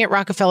 skating at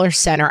Rockefeller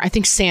Center. I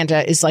think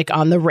Santa is like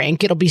on the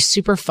rink. It'll be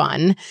super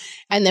fun.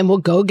 And then we'll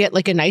go get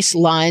like a nice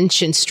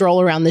lunch and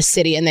stroll around the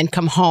city and then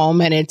come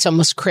home and it's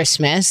almost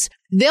Christmas.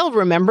 They'll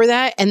remember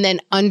that. And then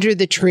under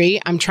the tree,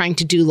 I'm trying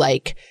to do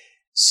like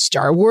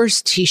Star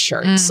Wars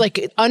t-shirts.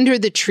 Like, under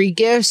the tree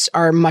gifts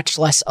are much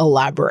less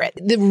elaborate.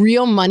 The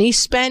real money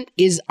spent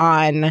is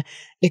on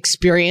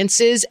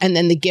experiences, and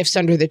then the gifts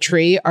under the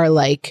tree are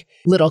like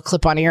little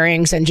clip-on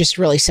earrings and just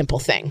really simple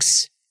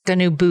things. The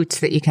new boots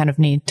that you kind of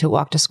need to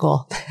walk to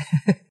school.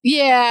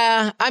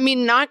 Yeah. I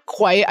mean, not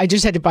quite. I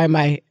just had to buy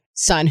my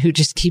son, who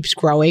just keeps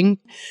growing,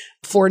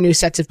 4 new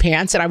sets of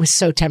pants, and I was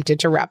so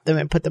tempted to wrap them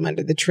and put them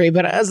under the tree,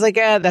 but I was like,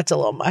 that's a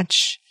little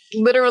much.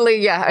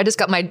 Literally, yeah. I just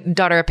got my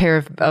daughter a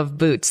pair of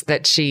boots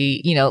that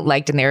she,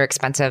 liked, and they were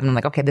expensive. And I'm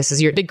like, okay, this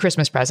is your big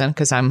Christmas present,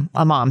 because I'm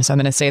a mom. So I'm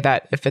going to say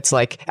that if it's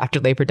like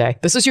after Labor Day,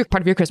 this is your part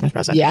of your Christmas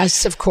present.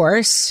 Yes, of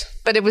course.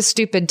 But it was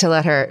stupid to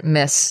let her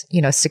miss,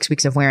 6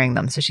 weeks of wearing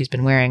them. So she's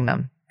been wearing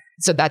them.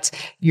 So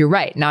you're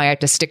right. Now I have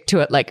to stick to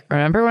it. Like,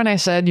 remember when I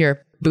said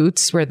your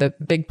boots were the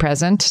big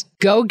present?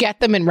 Go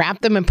get them and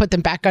wrap them and put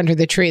them back under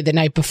the tree the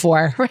night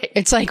before. Right.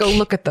 It's like, go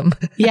look at them.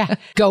 Yeah.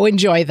 Go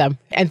enjoy them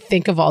and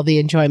think of all the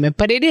enjoyment.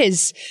 But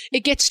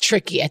it gets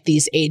tricky at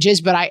these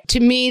ages. But to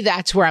me,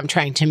 that's where I'm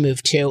trying to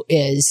move to,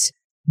 is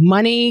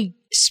money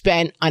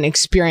spent on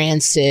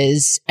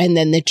experiences. And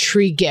then the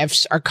tree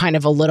gifts are kind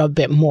of a little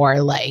bit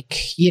more like,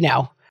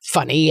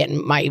 funny. And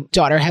my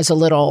daughter has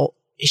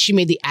she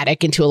made the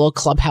attic into a little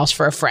clubhouse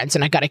for her friends.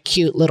 And I got a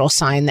cute little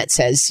sign that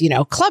says,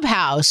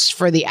 clubhouse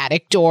for the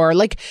attic door,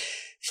 like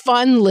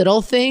fun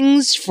little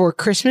things for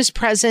Christmas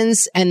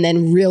presents, and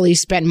then really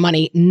spend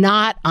money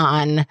not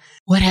on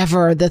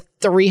whatever the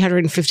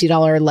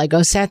 $350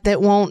 Lego set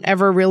that won't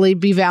ever really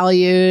be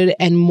valued,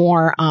 and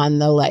more on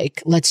the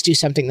let's do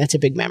something that's a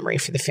big memory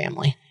for the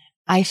family.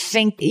 I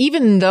think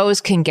even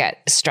those can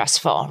get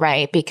stressful,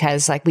 right?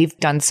 Because like we've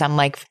done some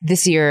like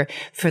this year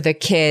for the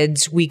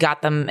kids, we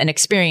got them an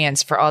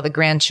experience for all the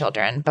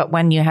grandchildren. But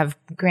when you have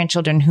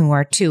grandchildren who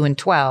are 2 and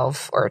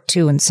 12 or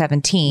 2 and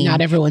 17,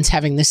 not everyone's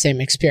having the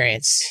same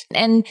experience.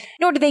 And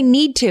nor do they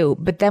need to.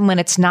 But then when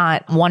it's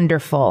not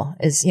wonderful,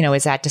 is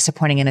that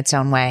disappointing in its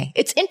own way?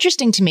 It's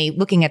interesting to me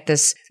looking at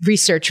this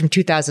research from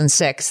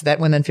 2006 that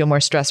women feel more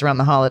stress around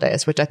the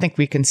holidays, which I think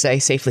we can say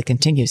safely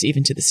continues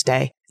even to this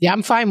day. Yeah,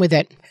 I'm fine with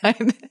it.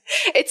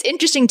 It's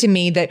interesting to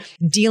me that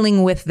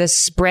dealing with the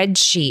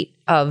spreadsheet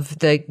of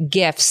the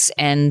gifts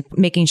and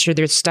making sure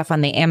there's stuff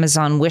on the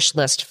Amazon wish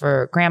list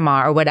for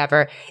grandma or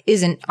whatever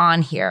isn't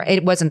on here.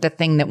 It wasn't the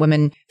thing that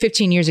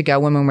 15 years ago,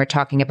 women were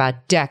talking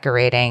about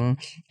decorating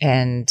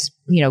and,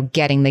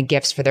 getting the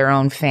gifts for their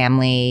own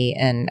family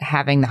and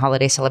having the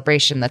holiday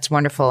celebration. That's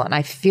wonderful. And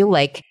I feel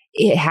like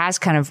it has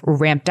kind of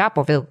ramped up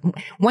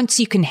once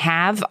you can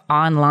have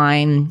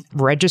online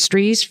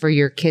registries for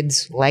your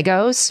kids'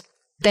 Legos,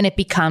 then it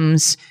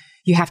becomes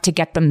you have to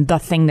get them the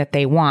thing that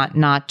they want,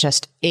 not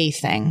just a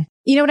thing.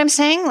 You know what I'm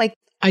saying? Like,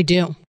 I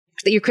do.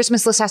 That your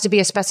Christmas list has to be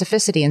a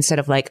specificity instead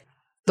of like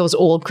those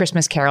old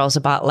Christmas carols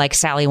about like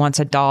Sally wants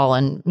a doll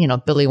and,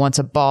 Billy wants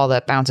a ball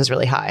that bounces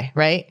really high,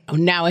 right?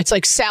 Now it's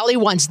like Sally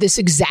wants this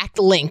exact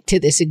link to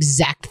this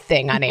exact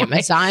thing on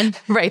Amazon.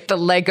 Right. The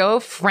Lego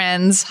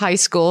Friends high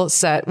school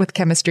set with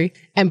chemistry.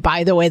 And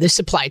by the way, the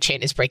supply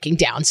chain is breaking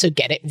down. So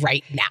get it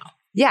right now.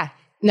 Yeah.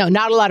 No,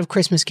 not a lot of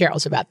Christmas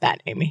carols about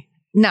that, Amy.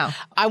 No.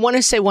 I want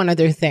to say one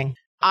other thing.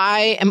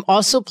 I am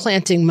also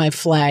planting my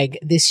flag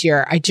this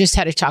year. I just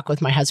had a talk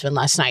with my husband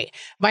last night.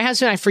 My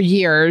husband and I, for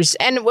years,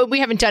 and we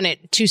haven't done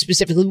it too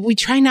specifically, we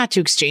try not to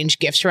exchange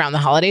gifts around the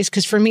holidays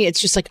because for me, it's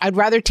just like, I'd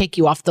rather take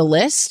you off the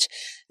list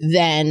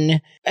than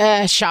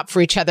shop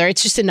for each other.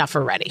 It's just enough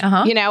already,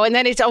 and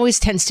then it always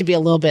tends to be a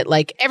little bit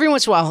like every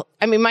once in a while.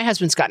 I mean, my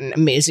husband's gotten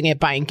amazing at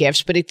buying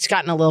gifts, but it's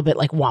gotten a little bit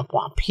like womp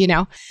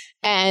womp,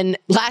 And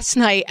last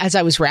night, as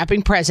I was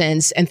wrapping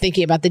presents and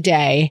thinking about the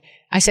day,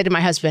 I said to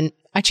my husband,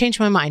 I changed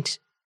my mind.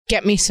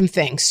 Get me some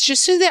things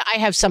just so that I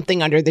have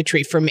something under the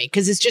tree for me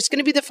because it's just going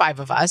to be the 5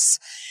 of us.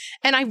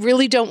 And I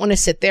really don't want to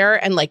sit there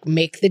and like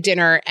make the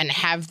dinner and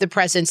have the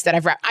presents that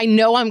I've wrapped. I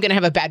know I'm going to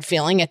have a bad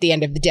feeling at the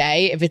end of the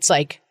day if it's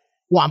like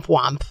womp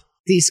womp.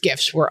 These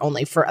gifts were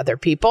only for other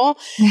people.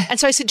 And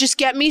so I said, just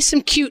get me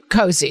some cute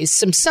cozies,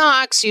 some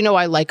socks.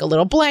 I like a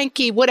little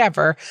blankie,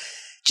 whatever.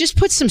 Just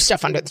put some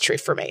stuff under the tree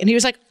for me. And he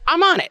was like,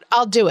 I'm on it.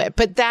 I'll do it.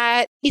 But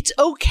that it's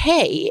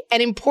okay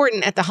and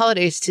important at the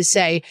holidays to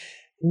say,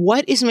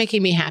 what is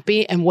making me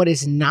happy and what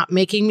is not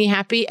making me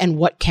happy and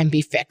what can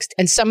be fixed.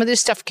 And some of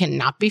this stuff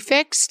cannot be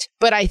fixed,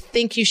 but I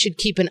think you should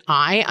keep an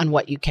eye on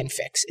what you can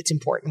fix. It's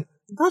important.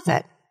 Love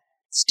it.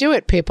 Let's do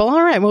it, people.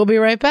 All right, we'll be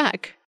right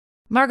back.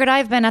 Margaret,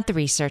 I've been at the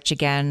research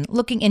again,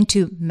 looking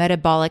into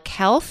metabolic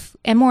health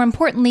and more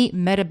importantly,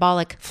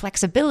 metabolic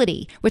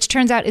flexibility, which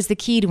turns out is the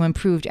key to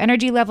improved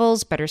energy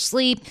levels, better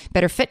sleep,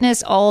 better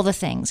fitness, all the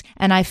things.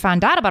 And I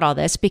found out about all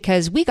this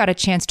because we got a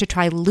chance to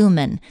try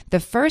Lumen, the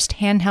first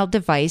handheld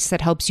device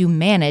that helps you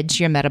manage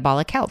your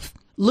metabolic health.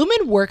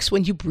 Lumen works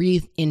when you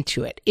breathe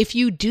into it. If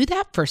you do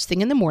that first thing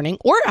in the morning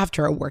or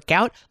after a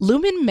workout,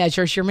 Lumen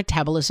measures your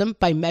metabolism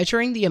by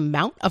measuring the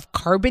amount of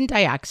carbon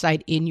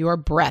dioxide in your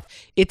breath.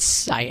 It's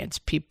science,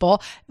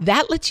 people.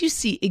 That lets you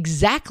see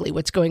exactly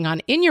what's going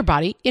on in your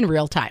body in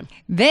real time.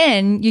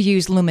 Then you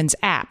use Lumen's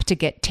app to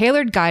get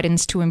tailored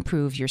guidance to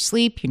improve your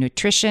sleep, your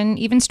nutrition,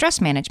 even stress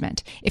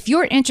management. If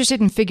you're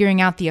interested in figuring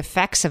out the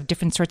effects of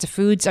different sorts of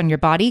foods on your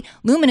body,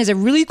 Lumen is a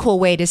really cool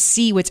way to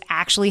see what's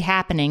actually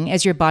happening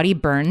as your body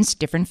burns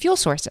different fuel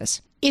sources.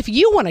 If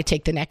you want to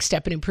take the next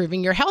step in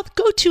improving your health,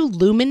 go to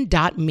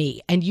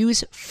lumen.me and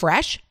use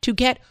FRESH to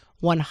get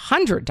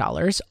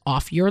 $100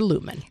 off your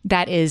Lumen.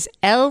 That is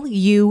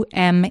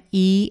LUMEN.ME.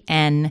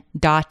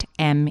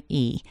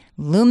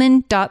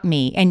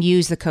 Lumen.me and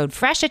use the code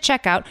FRESH at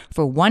checkout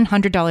for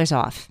 $100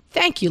 off.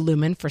 Thank you,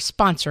 Lumen, for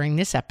sponsoring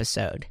this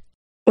episode.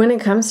 When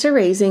it comes to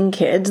raising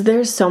kids,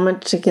 there's so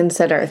much to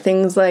consider.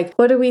 Things like,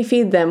 what do we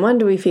feed them? When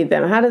do we feed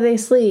them? How do they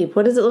sleep?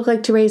 What does it look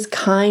like to raise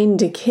kind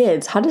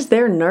kids? How does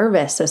their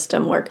nervous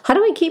system work? How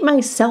do I keep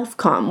myself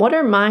calm? What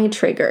are my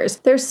triggers?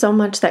 There's so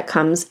much that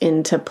comes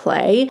into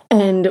play,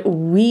 and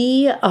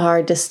we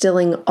are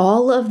distilling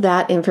all of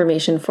that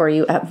information for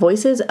you at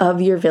Voices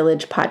of Your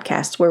Village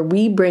podcast, where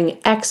we bring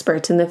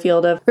experts in the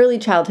field of early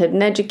childhood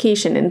and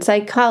education and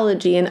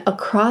psychology and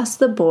across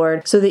the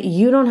board so that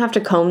you don't have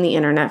to comb the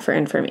internet for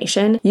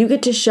information. You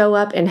get to show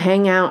up and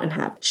hang out and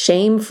have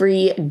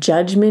shame-free,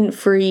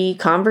 judgment-free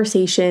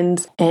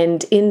conversations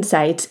and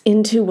insights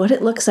into what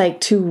it looks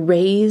like to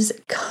raise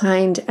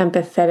kind,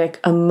 empathetic,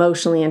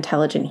 emotionally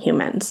intelligent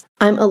humans.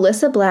 I'm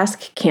Alyssa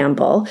Blask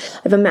Campbell. I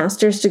have a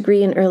master's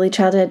degree in early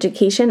childhood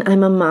education.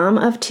 I'm a mom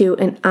of 2,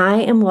 and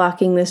I am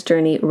walking this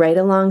journey right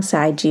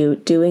alongside you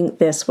doing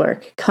this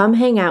work. Come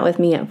hang out with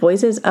me at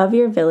Voices of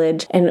Your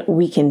Village, and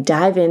we can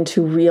dive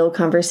into real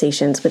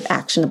conversations with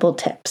actionable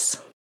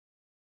tips.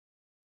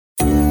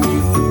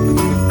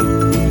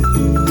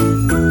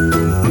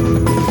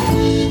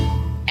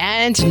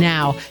 And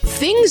now,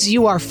 things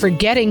you are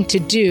forgetting to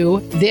do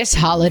this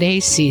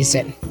holiday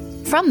season.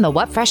 From the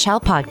What Fresh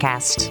Hell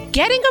podcast.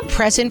 Getting a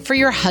present for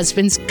your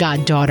husband's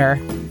goddaughter.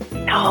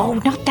 No,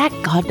 not that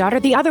goddaughter,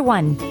 the other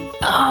one.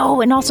 Oh,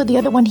 and also the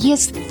other one, he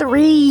has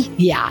 3.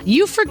 Yeah,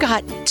 you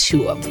forgot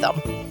 2 of them.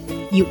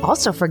 You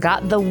also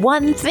forgot the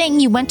one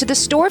thing you went to the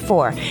store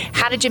for.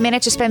 How did you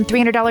manage to spend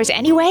 $300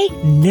 anyway?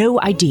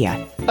 No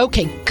idea.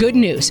 Okay, good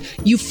news.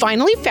 You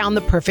finally found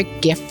the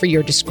perfect gift for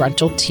your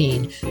disgruntled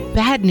teen.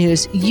 Bad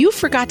news, you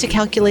forgot to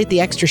calculate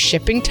the extra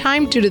shipping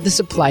time due to the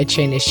supply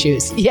chain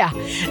issues. Yeah,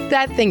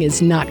 that thing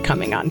is not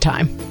coming on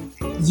time.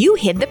 You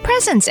hid the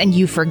presents and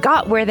you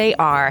forgot where they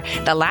are.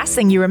 The last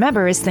thing you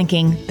remember is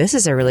thinking, this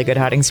is a really good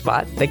hiding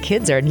spot. The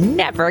kids are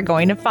never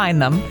going to find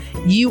them.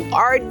 You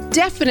are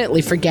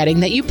definitely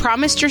forgetting that you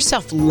promised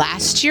yourself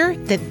last year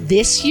that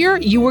this year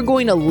you were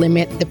going to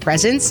limit the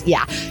presents.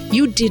 Yeah,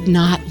 you did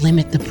not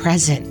limit the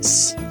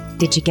presents.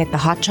 Did you get the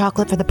hot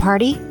chocolate for the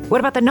party?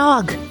 What about the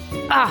nog?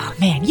 Oh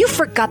man, you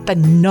forgot the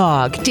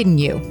nog, didn't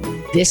you?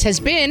 This has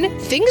been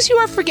Things You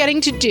Are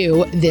Forgetting to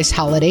Do This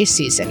Holiday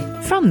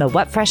Season. From the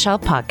What Fresh Hell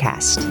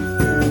podcast.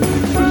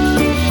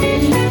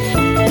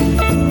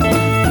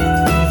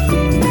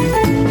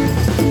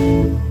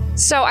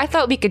 So I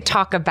thought we could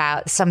talk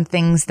about some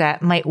things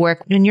that might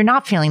work when you're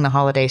not feeling the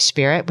holiday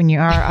spirit, when you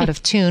are out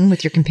of tune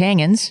with your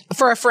companions.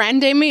 For a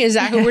friend, Amy? Is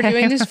that who we're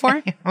doing this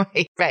for?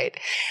 Right.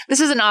 This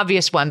is an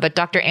obvious one, but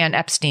Dr. Ann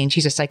Epstein,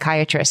 she's a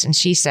psychiatrist, and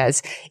she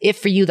says, if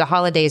for you the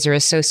holidays are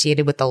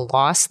associated with a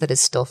loss that is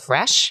still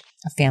fresh,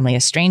 a family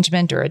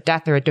estrangement or a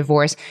death or a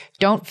divorce,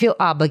 don't feel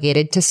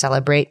obligated to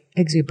celebrate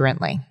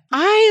exuberantly.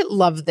 I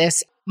love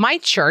this. My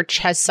church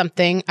has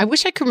something, I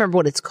wish I could remember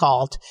what it's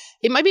called.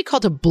 It might be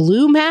called a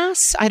Blue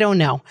Mass. I don't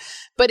know.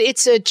 But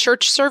it's a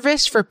church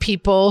service for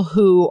people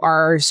who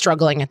are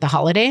struggling at the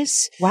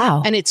holidays.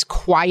 Wow. And it's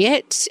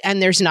quiet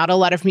and there's not a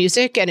lot of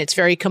music and it's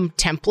very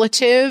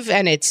contemplative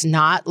and it's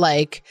not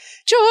like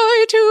joy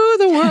to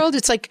the world.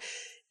 It's like,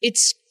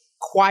 it's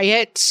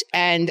quiet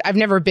and I've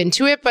never been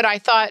to it, but I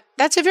thought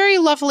that's a very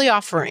lovely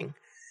offering.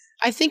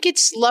 I think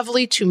it's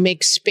lovely to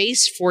make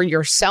space for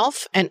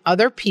yourself and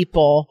other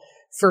people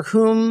for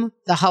whom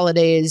the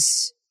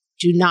holidays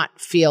do not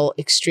feel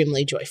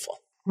extremely joyful.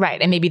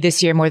 Right. And maybe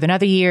this year more than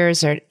other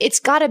years, or it's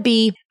got to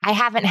be, I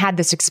haven't had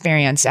this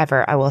experience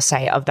ever, I will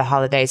say, of the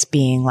holidays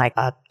being like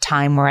a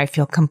time where I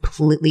feel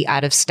completely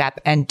out of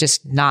step and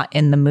just not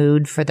in the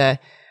mood for the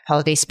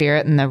holiday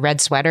spirit and the red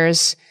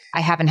sweaters.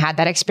 I haven't had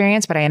that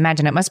experience, but I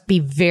imagine it must be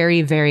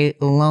very, very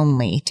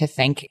lonely to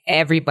think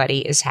everybody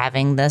is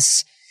having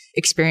this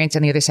experience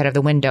on the other side of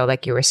the window,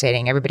 like you were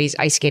saying. Everybody's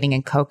ice skating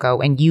in Cocoa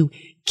and you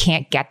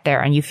can't get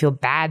there and you feel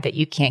bad that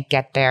you can't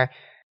get there.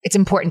 It's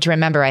important to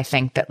remember, I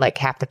think, that like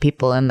half the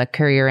people in the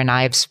Currier and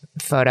Ives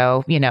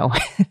photo, you know,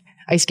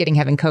 ice skating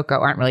having Cocoa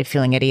aren't really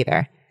feeling it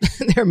either.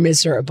 They're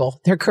miserable.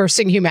 They're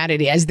cursing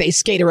humanity as they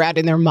skate around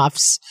in their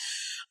muffs.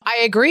 I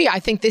agree. I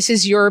think this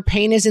is your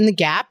pain is in the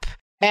gap.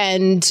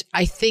 And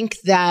I think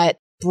that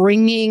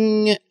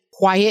bringing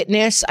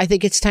quietness, I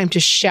think it's time to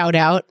shout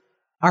out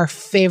our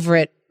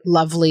favorite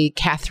lovely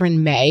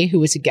Catherine May, who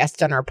was a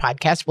guest on our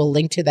podcast. We'll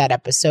link to that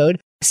episode.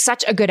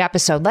 Such a good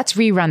episode. Let's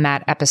rerun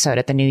that episode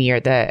at the new year,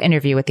 the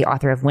interview with the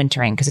author of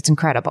Wintering, because it's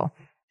incredible.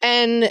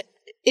 And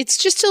it's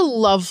just a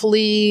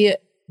lovely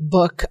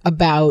book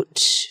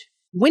about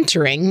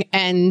wintering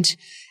and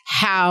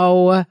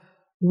how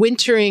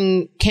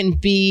wintering can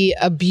be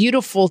a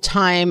beautiful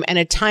time and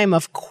a time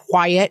of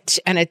quiet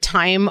and a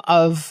time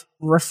of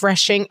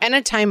refreshing and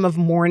a time of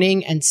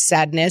mourning and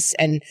sadness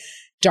and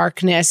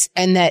darkness.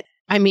 And that,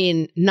 I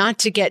mean, not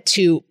to get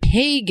too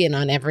pagan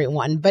on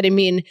everyone, but I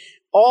mean,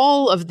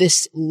 all of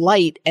this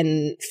light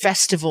and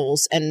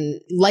festivals and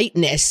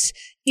lightness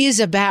is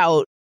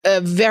about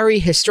a very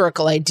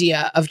historical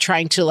idea of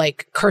trying to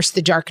like curse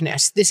the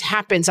darkness. This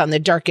happens on the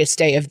darkest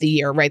day of the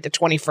year, right? The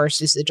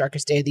 21st is the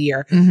darkest day of the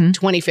year.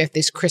 25th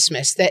is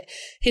Christmas. That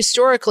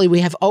historically we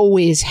have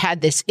always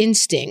had this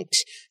instinct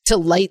to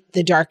light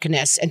the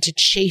darkness and to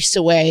chase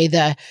away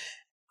the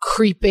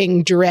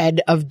creeping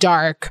dread of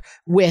dark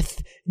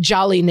with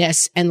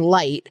jolliness and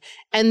light,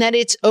 and that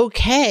it's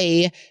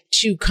okay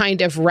to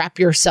kind of wrap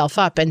yourself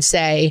up and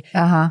say,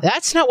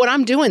 that's not what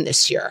I'm doing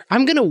this year.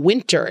 I'm going to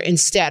winter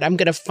instead. I'm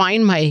going to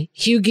find my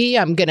Hugie.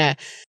 I'm going to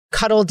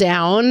cuddle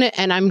down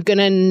and I'm going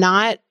to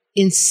not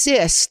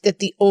insist that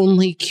the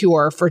only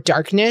cure for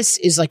darkness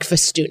is like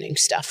festooning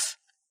stuff.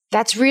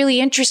 That's really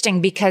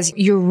interesting because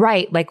you're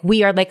right. Like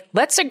we are like,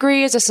 let's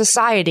agree as a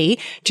society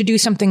to do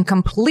something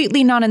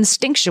completely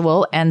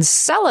non-instinctual and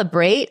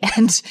celebrate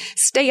and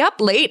stay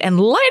up late and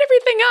light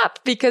everything up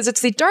because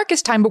it's the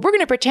darkest time, but we're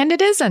going to pretend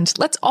it isn't.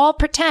 Let's all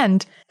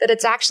pretend that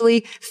it's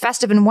actually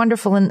festive and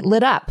wonderful and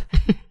lit up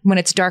when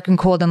it's dark and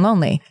cold and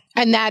lonely.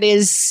 And that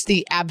is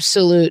the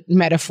absolute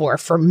metaphor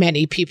for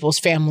many people's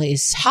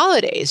families'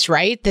 holidays,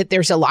 right? That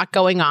there's a lot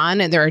going on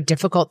and there are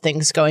difficult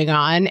things going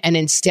on. And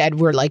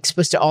instead, we're like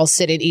supposed to all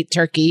sit and eat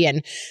turkey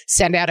and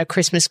send out a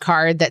Christmas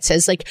card that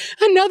says like,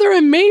 another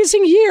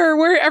amazing year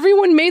where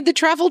everyone made the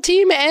travel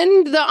team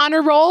and the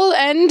honor roll.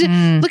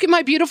 And look at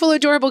my beautiful,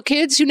 adorable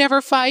kids who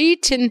never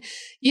fight. And,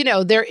 you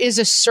know, there is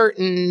a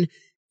certain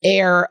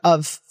air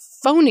of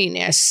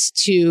phoniness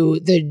to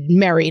the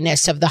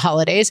merriness of the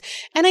holidays.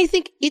 And I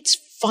think it's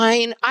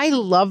fine. I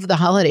love the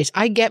holidays.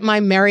 I get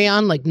my merry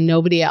on like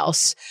nobody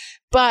else.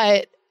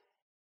 But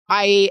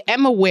I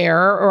am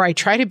aware, or I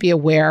try to be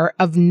aware,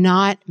 of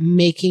not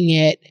making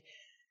it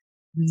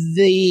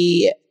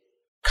the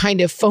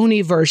kind of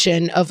phony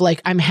version of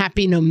like, I'm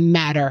happy no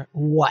matter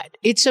what.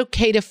 It's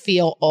okay to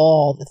feel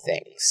all the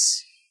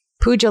things.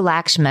 Pooja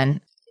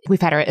Lakshman,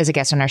 we've had her as a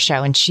guest on our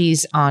show, and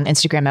she's on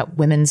Instagram at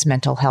Women's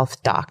Mental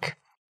Health Doc.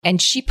 And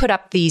she put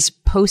up these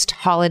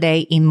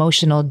post-holiday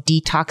emotional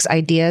detox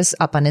ideas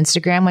up on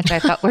Instagram, which I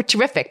thought were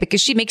terrific, because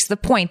she makes the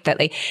point that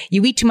like,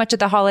 you eat too much at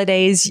the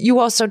holidays. You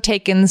also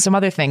take in some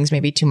other things,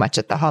 maybe too much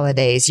at the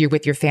holidays. You're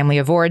with your family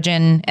of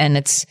origin and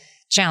it's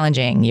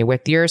challenging. You're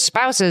with your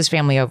spouse's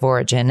family of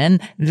origin,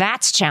 and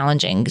that's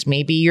challenging because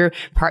maybe your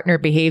partner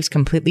behaves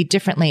completely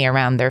differently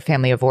around their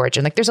family of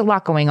origin. Like there's a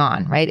lot going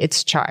on, right?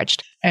 It's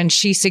charged. And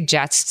she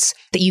suggests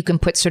that you can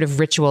put sort of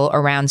ritual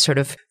around sort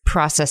of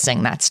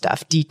processing that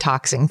stuff,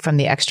 detoxing from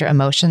the extra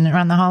emotion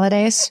around the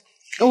holidays.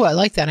 Oh, I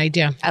like that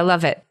idea. I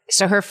love it.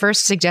 So her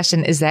first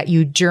suggestion is that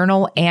you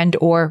journal and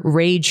or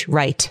rage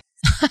write.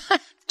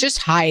 Just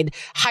hide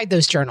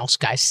those journals,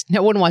 guys.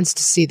 No one wants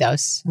to see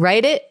those.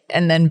 Write it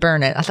and then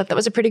burn it. I thought that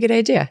was a pretty good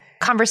idea.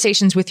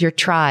 Conversations with your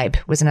tribe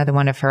was another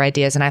one of her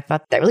ideas. And I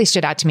thought that really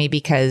stood out to me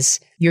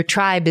because your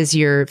tribe is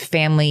your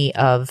family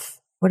of,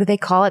 what do they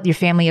call it? Your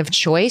family of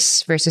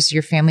choice versus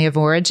your family of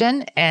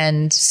origin.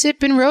 And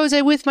sipping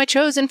rosé with my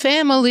chosen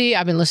family.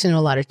 I've been listening to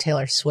a lot of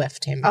Taylor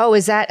Swift. Oh,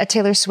 is that a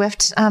Taylor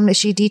Swift? Is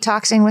she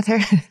detoxing with her?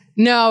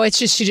 No, it's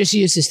just she just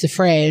uses the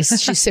phrase.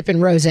 She's sipping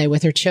rosé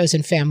with her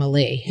chosen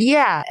family.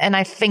 Yeah. And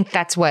I think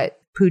that's what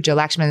Pooja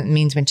Lakshman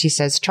means when she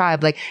says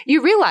tribe. Like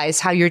you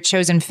realize how your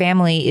chosen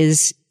family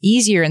is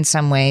easier in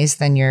some ways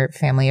than your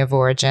family of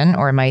origin,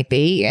 or might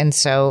be. And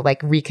so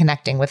like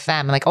reconnecting with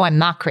them, like, oh, I'm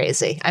not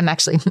crazy. I'm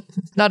actually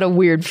not a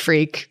weird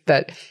freak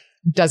that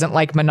doesn't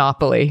like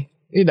Monopoly,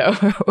 you know,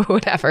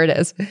 whatever it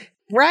is.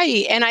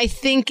 Right. And I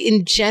think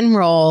in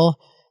general,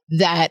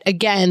 that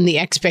again, the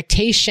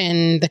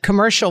expectation, the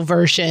commercial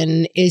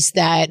version is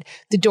that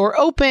the door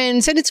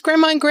opens and it's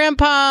grandma and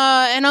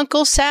grandpa and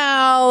Uncle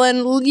Sal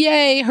and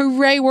yay,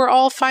 hooray, we're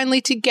all finally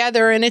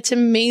together and it's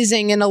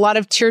amazing. And a lot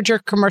of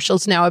tearjerk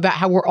commercials now about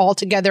how we're all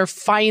together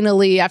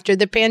finally after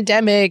the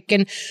pandemic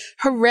and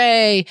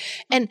hooray.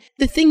 And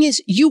the thing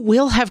is, you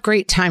will have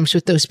great times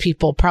with those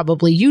people,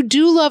 probably. You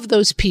do love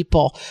those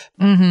people,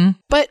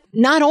 but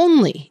not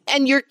only.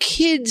 And your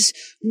kids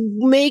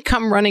may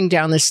come running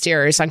down the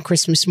stairs on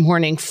Christmas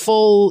morning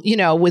full, you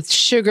know, with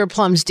sugar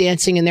plums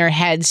dancing in their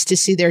heads to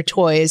see their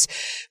toys.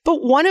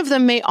 But one of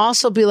them may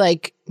also be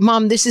like,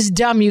 Mom, this is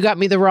dumb. You got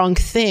me the wrong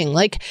thing.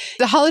 Like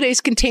the holidays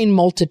contain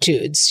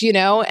multitudes, you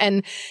know,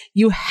 and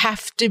you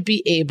have to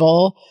be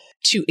able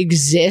to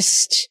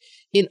exist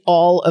in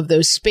all of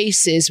those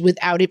spaces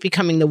without it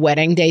becoming the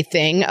wedding day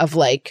thing of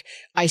like,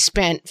 I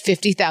spent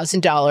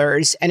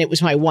 $50,000 and it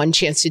was my one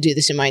chance to do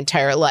this in my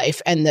entire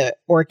life. And the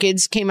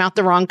orchids came out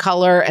the wrong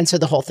color. And so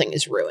the whole thing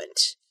is ruined.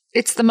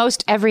 It's the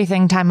most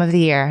everything time of the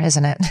year,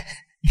 isn't it?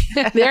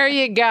 There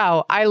you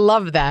go. I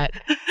love that.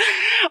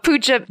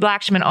 Pooja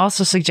Lakshman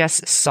also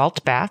suggests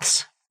salt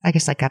baths. I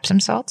guess like Epsom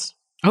salts.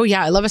 Oh,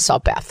 yeah. I love a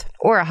salt bath.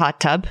 Or a hot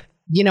tub.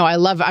 You know,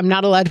 I'm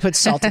not allowed to put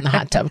salt in the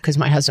hot tub because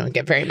my husband would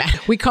get very mad.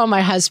 We call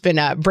my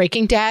husband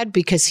Breaking Dad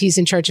because he's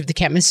in charge of the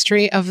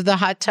chemistry of the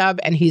hot tub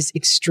and he's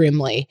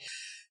extremely,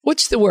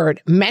 what's the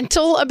word,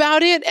 mental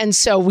about it. And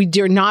so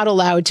we're not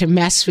allowed to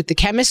mess with the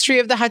chemistry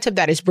of the hot tub.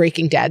 That is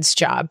Breaking Dad's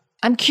job.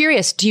 I'm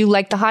curious, do you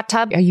like the hot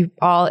tub? Are you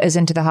all as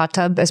into the hot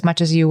tub as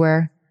much as you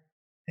were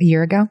a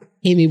year ago?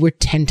 Amy, we're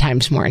 10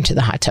 times more into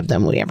the hot tub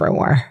than we ever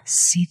were.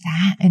 See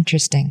that?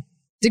 Interesting.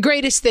 The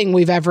greatest thing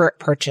we've ever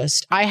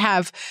purchased. I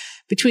have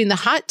between the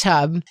hot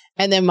tub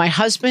and then my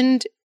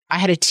husband, I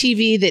had a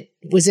TV that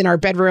was in our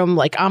bedroom,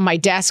 like on my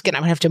desk, and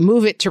I would have to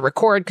move it to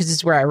record because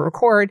it's where I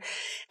record.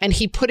 And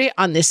he put it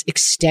on this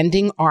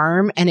extending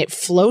arm and it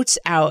floats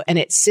out and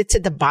it sits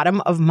at the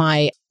bottom of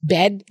my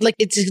bed. Like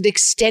it's an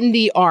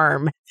extendy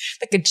arm.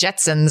 Like a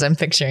Jetsons, I'm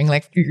picturing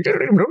like.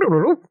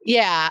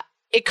 Yeah.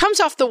 It comes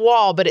off the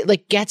wall, but it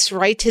like gets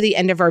right to the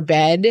end of our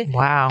bed.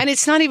 Wow. And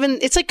it's not even,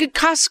 it's like a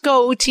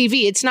Costco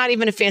TV. It's not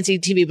even a fancy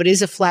TV, but it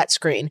is a flat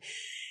screen.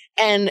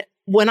 And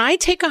when I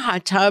take a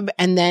hot tub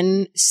and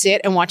then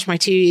sit and watch my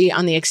TV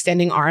on the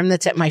extending arm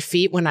that's at my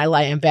feet when I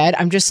lie in bed,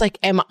 I'm just like,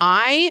 am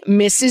I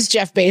Mrs.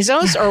 Jeff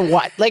Bezos or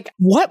what? Like,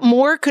 what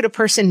more could a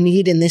person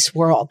need in this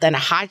world than a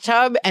hot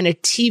tub and a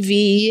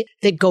TV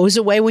that goes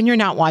away when you're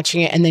not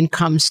watching it and then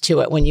comes to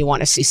it when you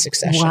want to see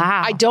Succession?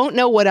 Wow. I don't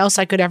know what else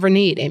I could ever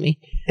need, Amy.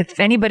 If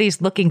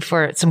anybody's looking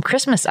for some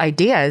Christmas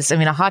ideas, I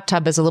mean, a hot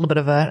tub is a little bit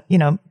of a,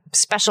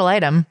 special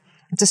item.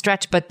 It's a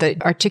stretch, but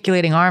the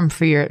articulating arm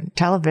for your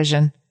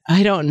television.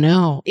 I don't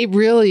know. It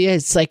really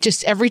is. Like,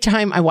 just every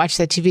time I watch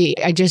that TV,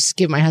 I just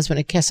give my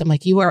husband a kiss. I'm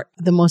like, you are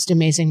the most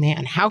amazing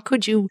man. How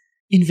could you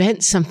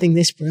invent something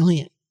this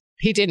brilliant?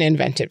 He didn't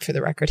invent it, for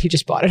the record. He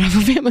just bought it off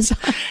of Amazon.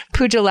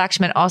 Pooja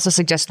Lakshman also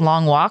suggests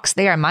long walks.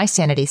 They are my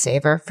sanity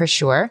saver for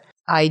sure.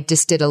 I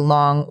just did a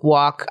long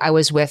walk. I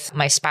was with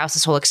my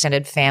spouse's whole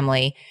extended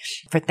family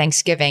for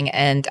Thanksgiving,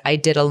 and I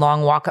did a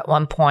long walk at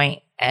one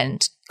point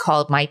and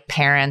called my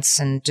parents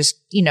and just,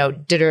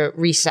 did a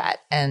reset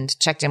and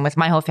checked in with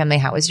my whole family.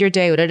 How was your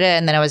day?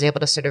 And then I was able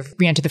to sort of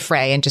re-enter the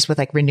fray and just with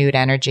like renewed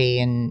energy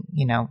and,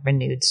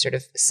 renewed sort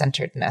of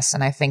centeredness.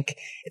 And I think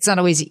it's not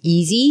always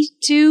easy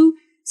to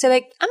say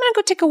like, I'm going to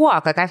go take a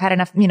walk. Like I've had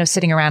enough,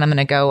 sitting around. I'm going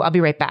to go, I'll be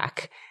right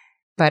back.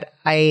 But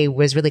I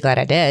was really glad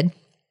I did.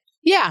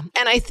 Yeah.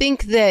 And I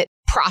think that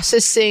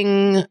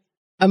processing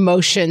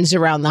emotions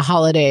around the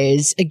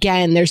holidays,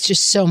 again, there's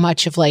just so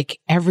much of like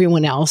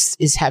everyone else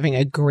is having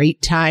a great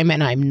time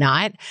and I'm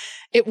not.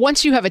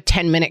 Once you have a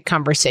 10-minute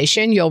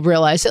conversation, you'll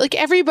realize that like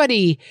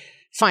everybody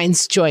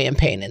finds joy and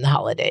pain in the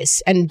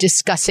holidays, and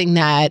discussing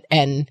that.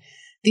 And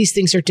these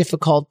things are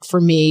difficult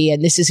for me,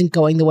 and this isn't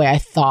going the way I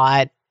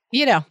thought.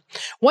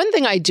 One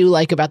thing I do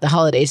like about the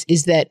holidays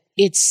is that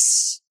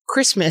it's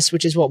Christmas,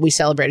 which is what we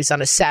celebrate, is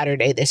on a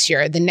Saturday this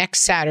year. The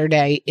next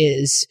Saturday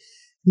is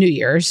New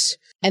Year's.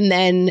 And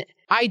then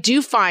I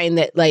do find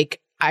that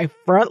like I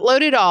front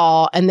load it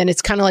all, and then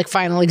it's kind of like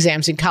final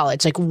exams in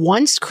college. Like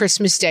once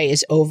Christmas Day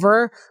is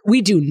over,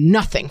 we do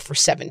nothing for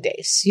 7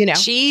 days,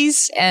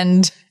 Cheese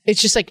and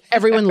it's just like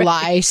everyone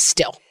lie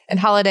still. And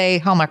holiday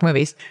Hallmark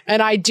movies.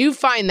 And I do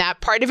find that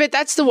part of it,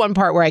 that's the one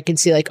part where I can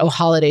see like, oh,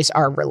 holidays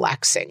are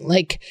relaxing.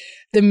 Like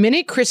the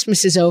minute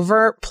Christmas is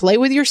over, play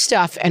with your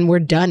stuff and we're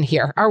done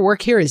here. Our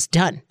work here is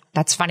done.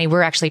 That's funny.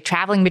 We're actually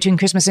traveling between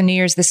Christmas and New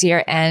Year's this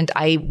year. And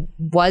I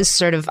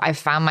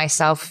found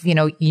myself,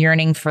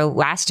 yearning for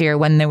last year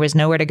when there was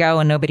nowhere to go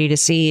and nobody to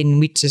see.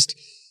 And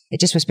it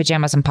just was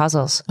pajamas and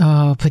puzzles.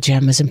 Oh,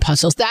 pajamas and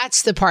puzzles.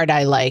 That's the part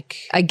I like.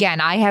 Again,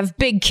 I have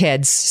big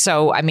kids.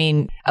 So, I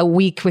mean, a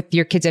week with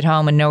your kids at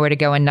home and nowhere to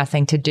go and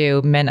nothing to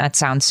do, man, that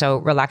sounds so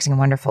relaxing and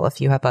wonderful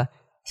if you have a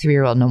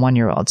 3-year-old and a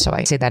 1-year-old. So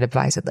I say that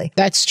advisedly.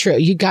 That's true.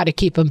 You got to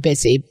keep them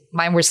busy.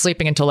 Mine were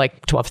sleeping until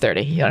like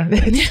 12:30.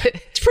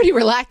 It's pretty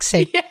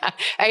relaxing. Yeah.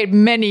 I had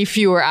many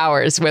fewer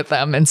hours with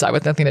them inside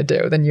with nothing to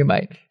do than you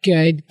might.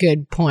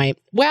 Good point.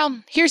 Well,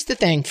 here's the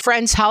thing.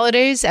 Friends,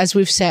 holidays, as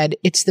we've said,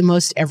 it's the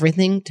most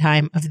everything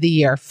time of the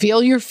year.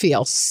 Feel your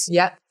feels.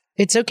 Yep.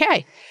 It's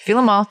okay. Feel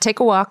them all. Take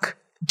a walk.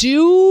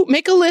 Do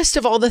make a list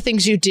of all the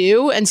things you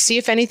do and see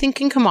if anything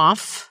can come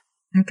off.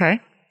 Okay.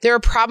 There are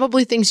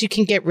probably things you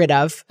can get rid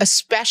of,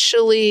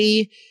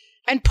 especially,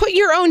 and put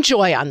your own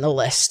joy on the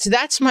list.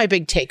 That's my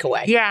big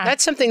takeaway. Yeah.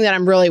 That's something that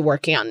I'm really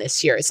working on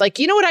this year. It's like,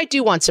 you know what? I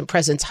do want some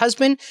presents.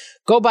 Husband,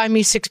 go buy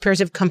me 6 pairs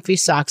of comfy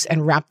socks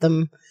and wrap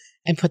them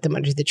and put them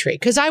under the tree,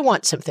 because I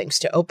want some things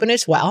to open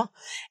as well.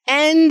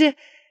 And,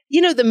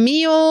 the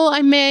meal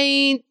I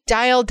may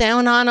dial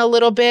down on a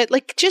little bit.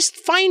 Like, just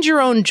find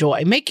your own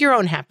joy. Make your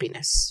own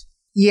happiness.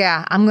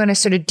 Yeah, I'm going to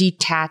sort of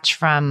detach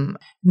from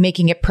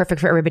making it perfect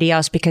for everybody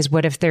else, because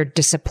what if they're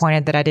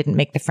disappointed that I didn't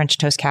make the French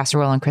toast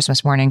casserole on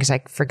Christmas morning because I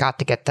forgot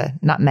to get the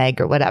nutmeg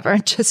or whatever.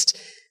 Just,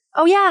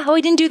 I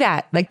didn't do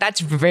that. Like, that's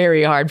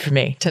very hard for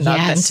me to not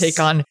then take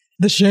on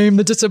the shame,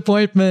 the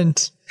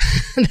disappointment.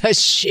 The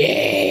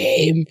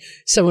shame.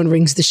 Someone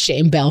rings the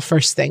shame bell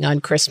first thing on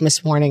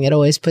Christmas morning. It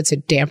always puts a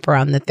damper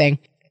on the thing.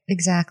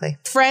 Exactly.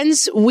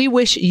 Friends, we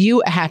wish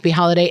you a happy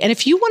holiday. And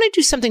if you want to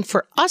do something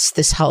for us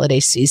this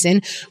holiday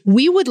season,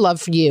 we would love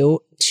for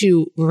you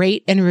to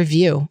rate and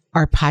review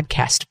our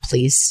podcast,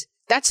 please.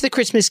 That's the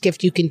Christmas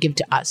gift you can give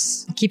to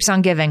us. Keeps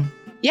on giving.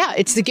 Yeah,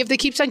 it's the gift that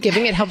keeps on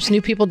giving. It helps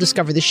new people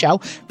discover the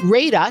show.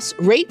 Rate us,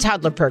 rate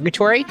Toddler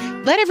Purgatory.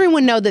 Let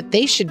everyone know that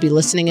they should be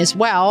listening as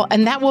well.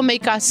 And that will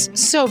make us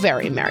so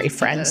very merry,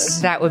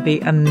 friends. That would be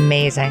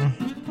amazing.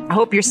 I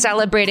hope you're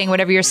celebrating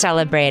whatever you're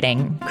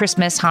celebrating.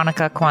 Christmas,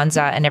 Hanukkah,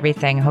 Kwanzaa, and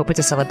everything. I hope it's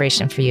a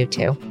celebration for you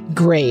too.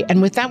 Great.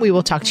 And with that, we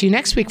will talk to you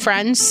next week,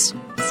 friends.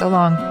 So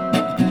long.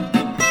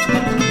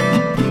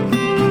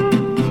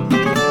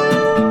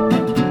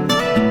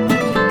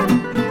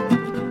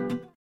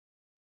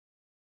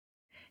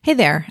 Hey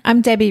there,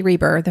 I'm Debbie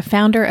Reber, the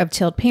founder of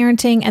Tilt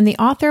Parenting and the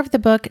author of the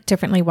book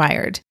Differently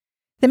Wired.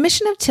 The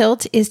mission of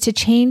Tilt is to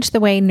change the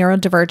way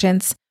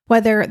neurodivergence,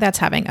 whether that's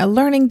having a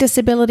learning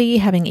disability,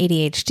 having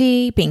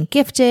ADHD, being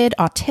gifted,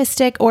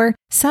 autistic, or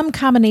some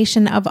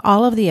combination of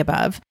all of the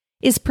above,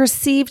 is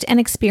perceived and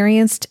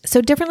experienced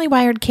so differently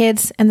wired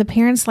kids and the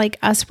parents like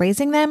us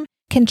raising them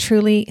can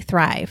truly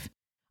thrive.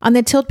 On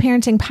the Tilt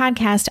Parenting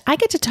podcast, I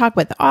get to talk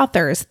with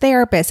authors,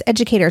 therapists,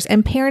 educators,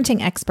 and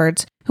parenting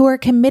experts who are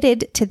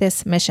committed to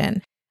this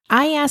mission.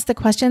 I ask the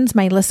questions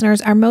my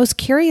listeners are most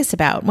curious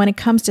about when it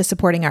comes to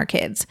supporting our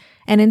kids.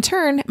 And in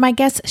turn, my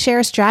guests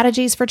share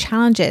strategies for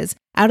challenges,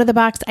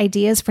 out-of-the-box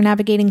ideas for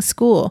navigating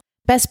school,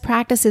 best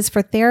practices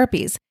for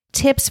therapies,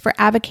 tips for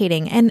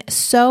advocating, and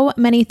so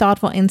many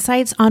thoughtful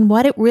insights on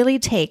what it really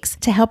takes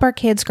to help our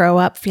kids grow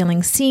up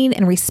feeling seen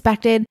and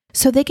respected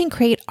so they can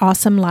create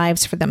awesome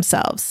lives for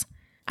themselves.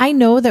 I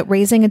know that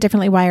raising a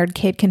differently wired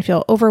kid can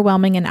feel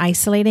overwhelming and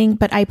isolating,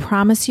 but I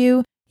promise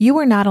you, you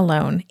are not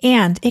alone,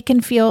 and it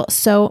can feel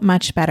so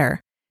much better.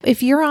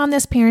 If you're on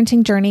this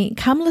parenting journey,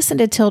 come listen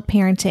to Tilt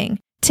Parenting.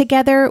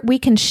 Together, we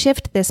can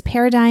shift this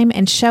paradigm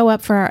and show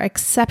up for our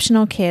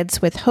exceptional kids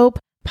with hope,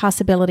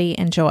 possibility,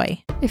 and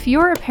joy. If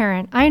you're a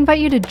parent, I invite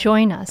you to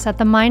join us at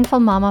the Mindful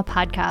Mama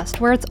podcast,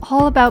 where it's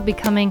all about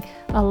becoming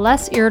a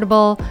less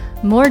irritable,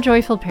 more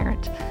joyful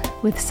parent.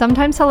 With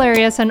sometimes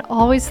hilarious and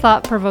always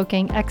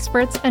thought-provoking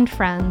experts and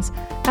friends,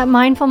 at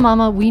Mindful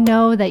Mama, we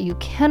know that you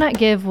cannot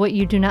give what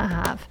you do not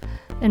have.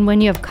 And when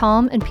you have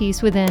calm and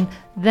peace within,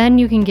 then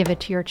you can give it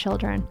to your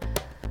children.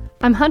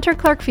 I'm Hunter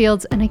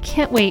Clark-Fields, and I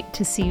can't wait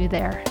to see you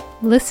there.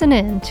 Listen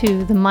in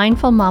to the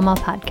Mindful Mama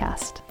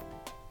podcast.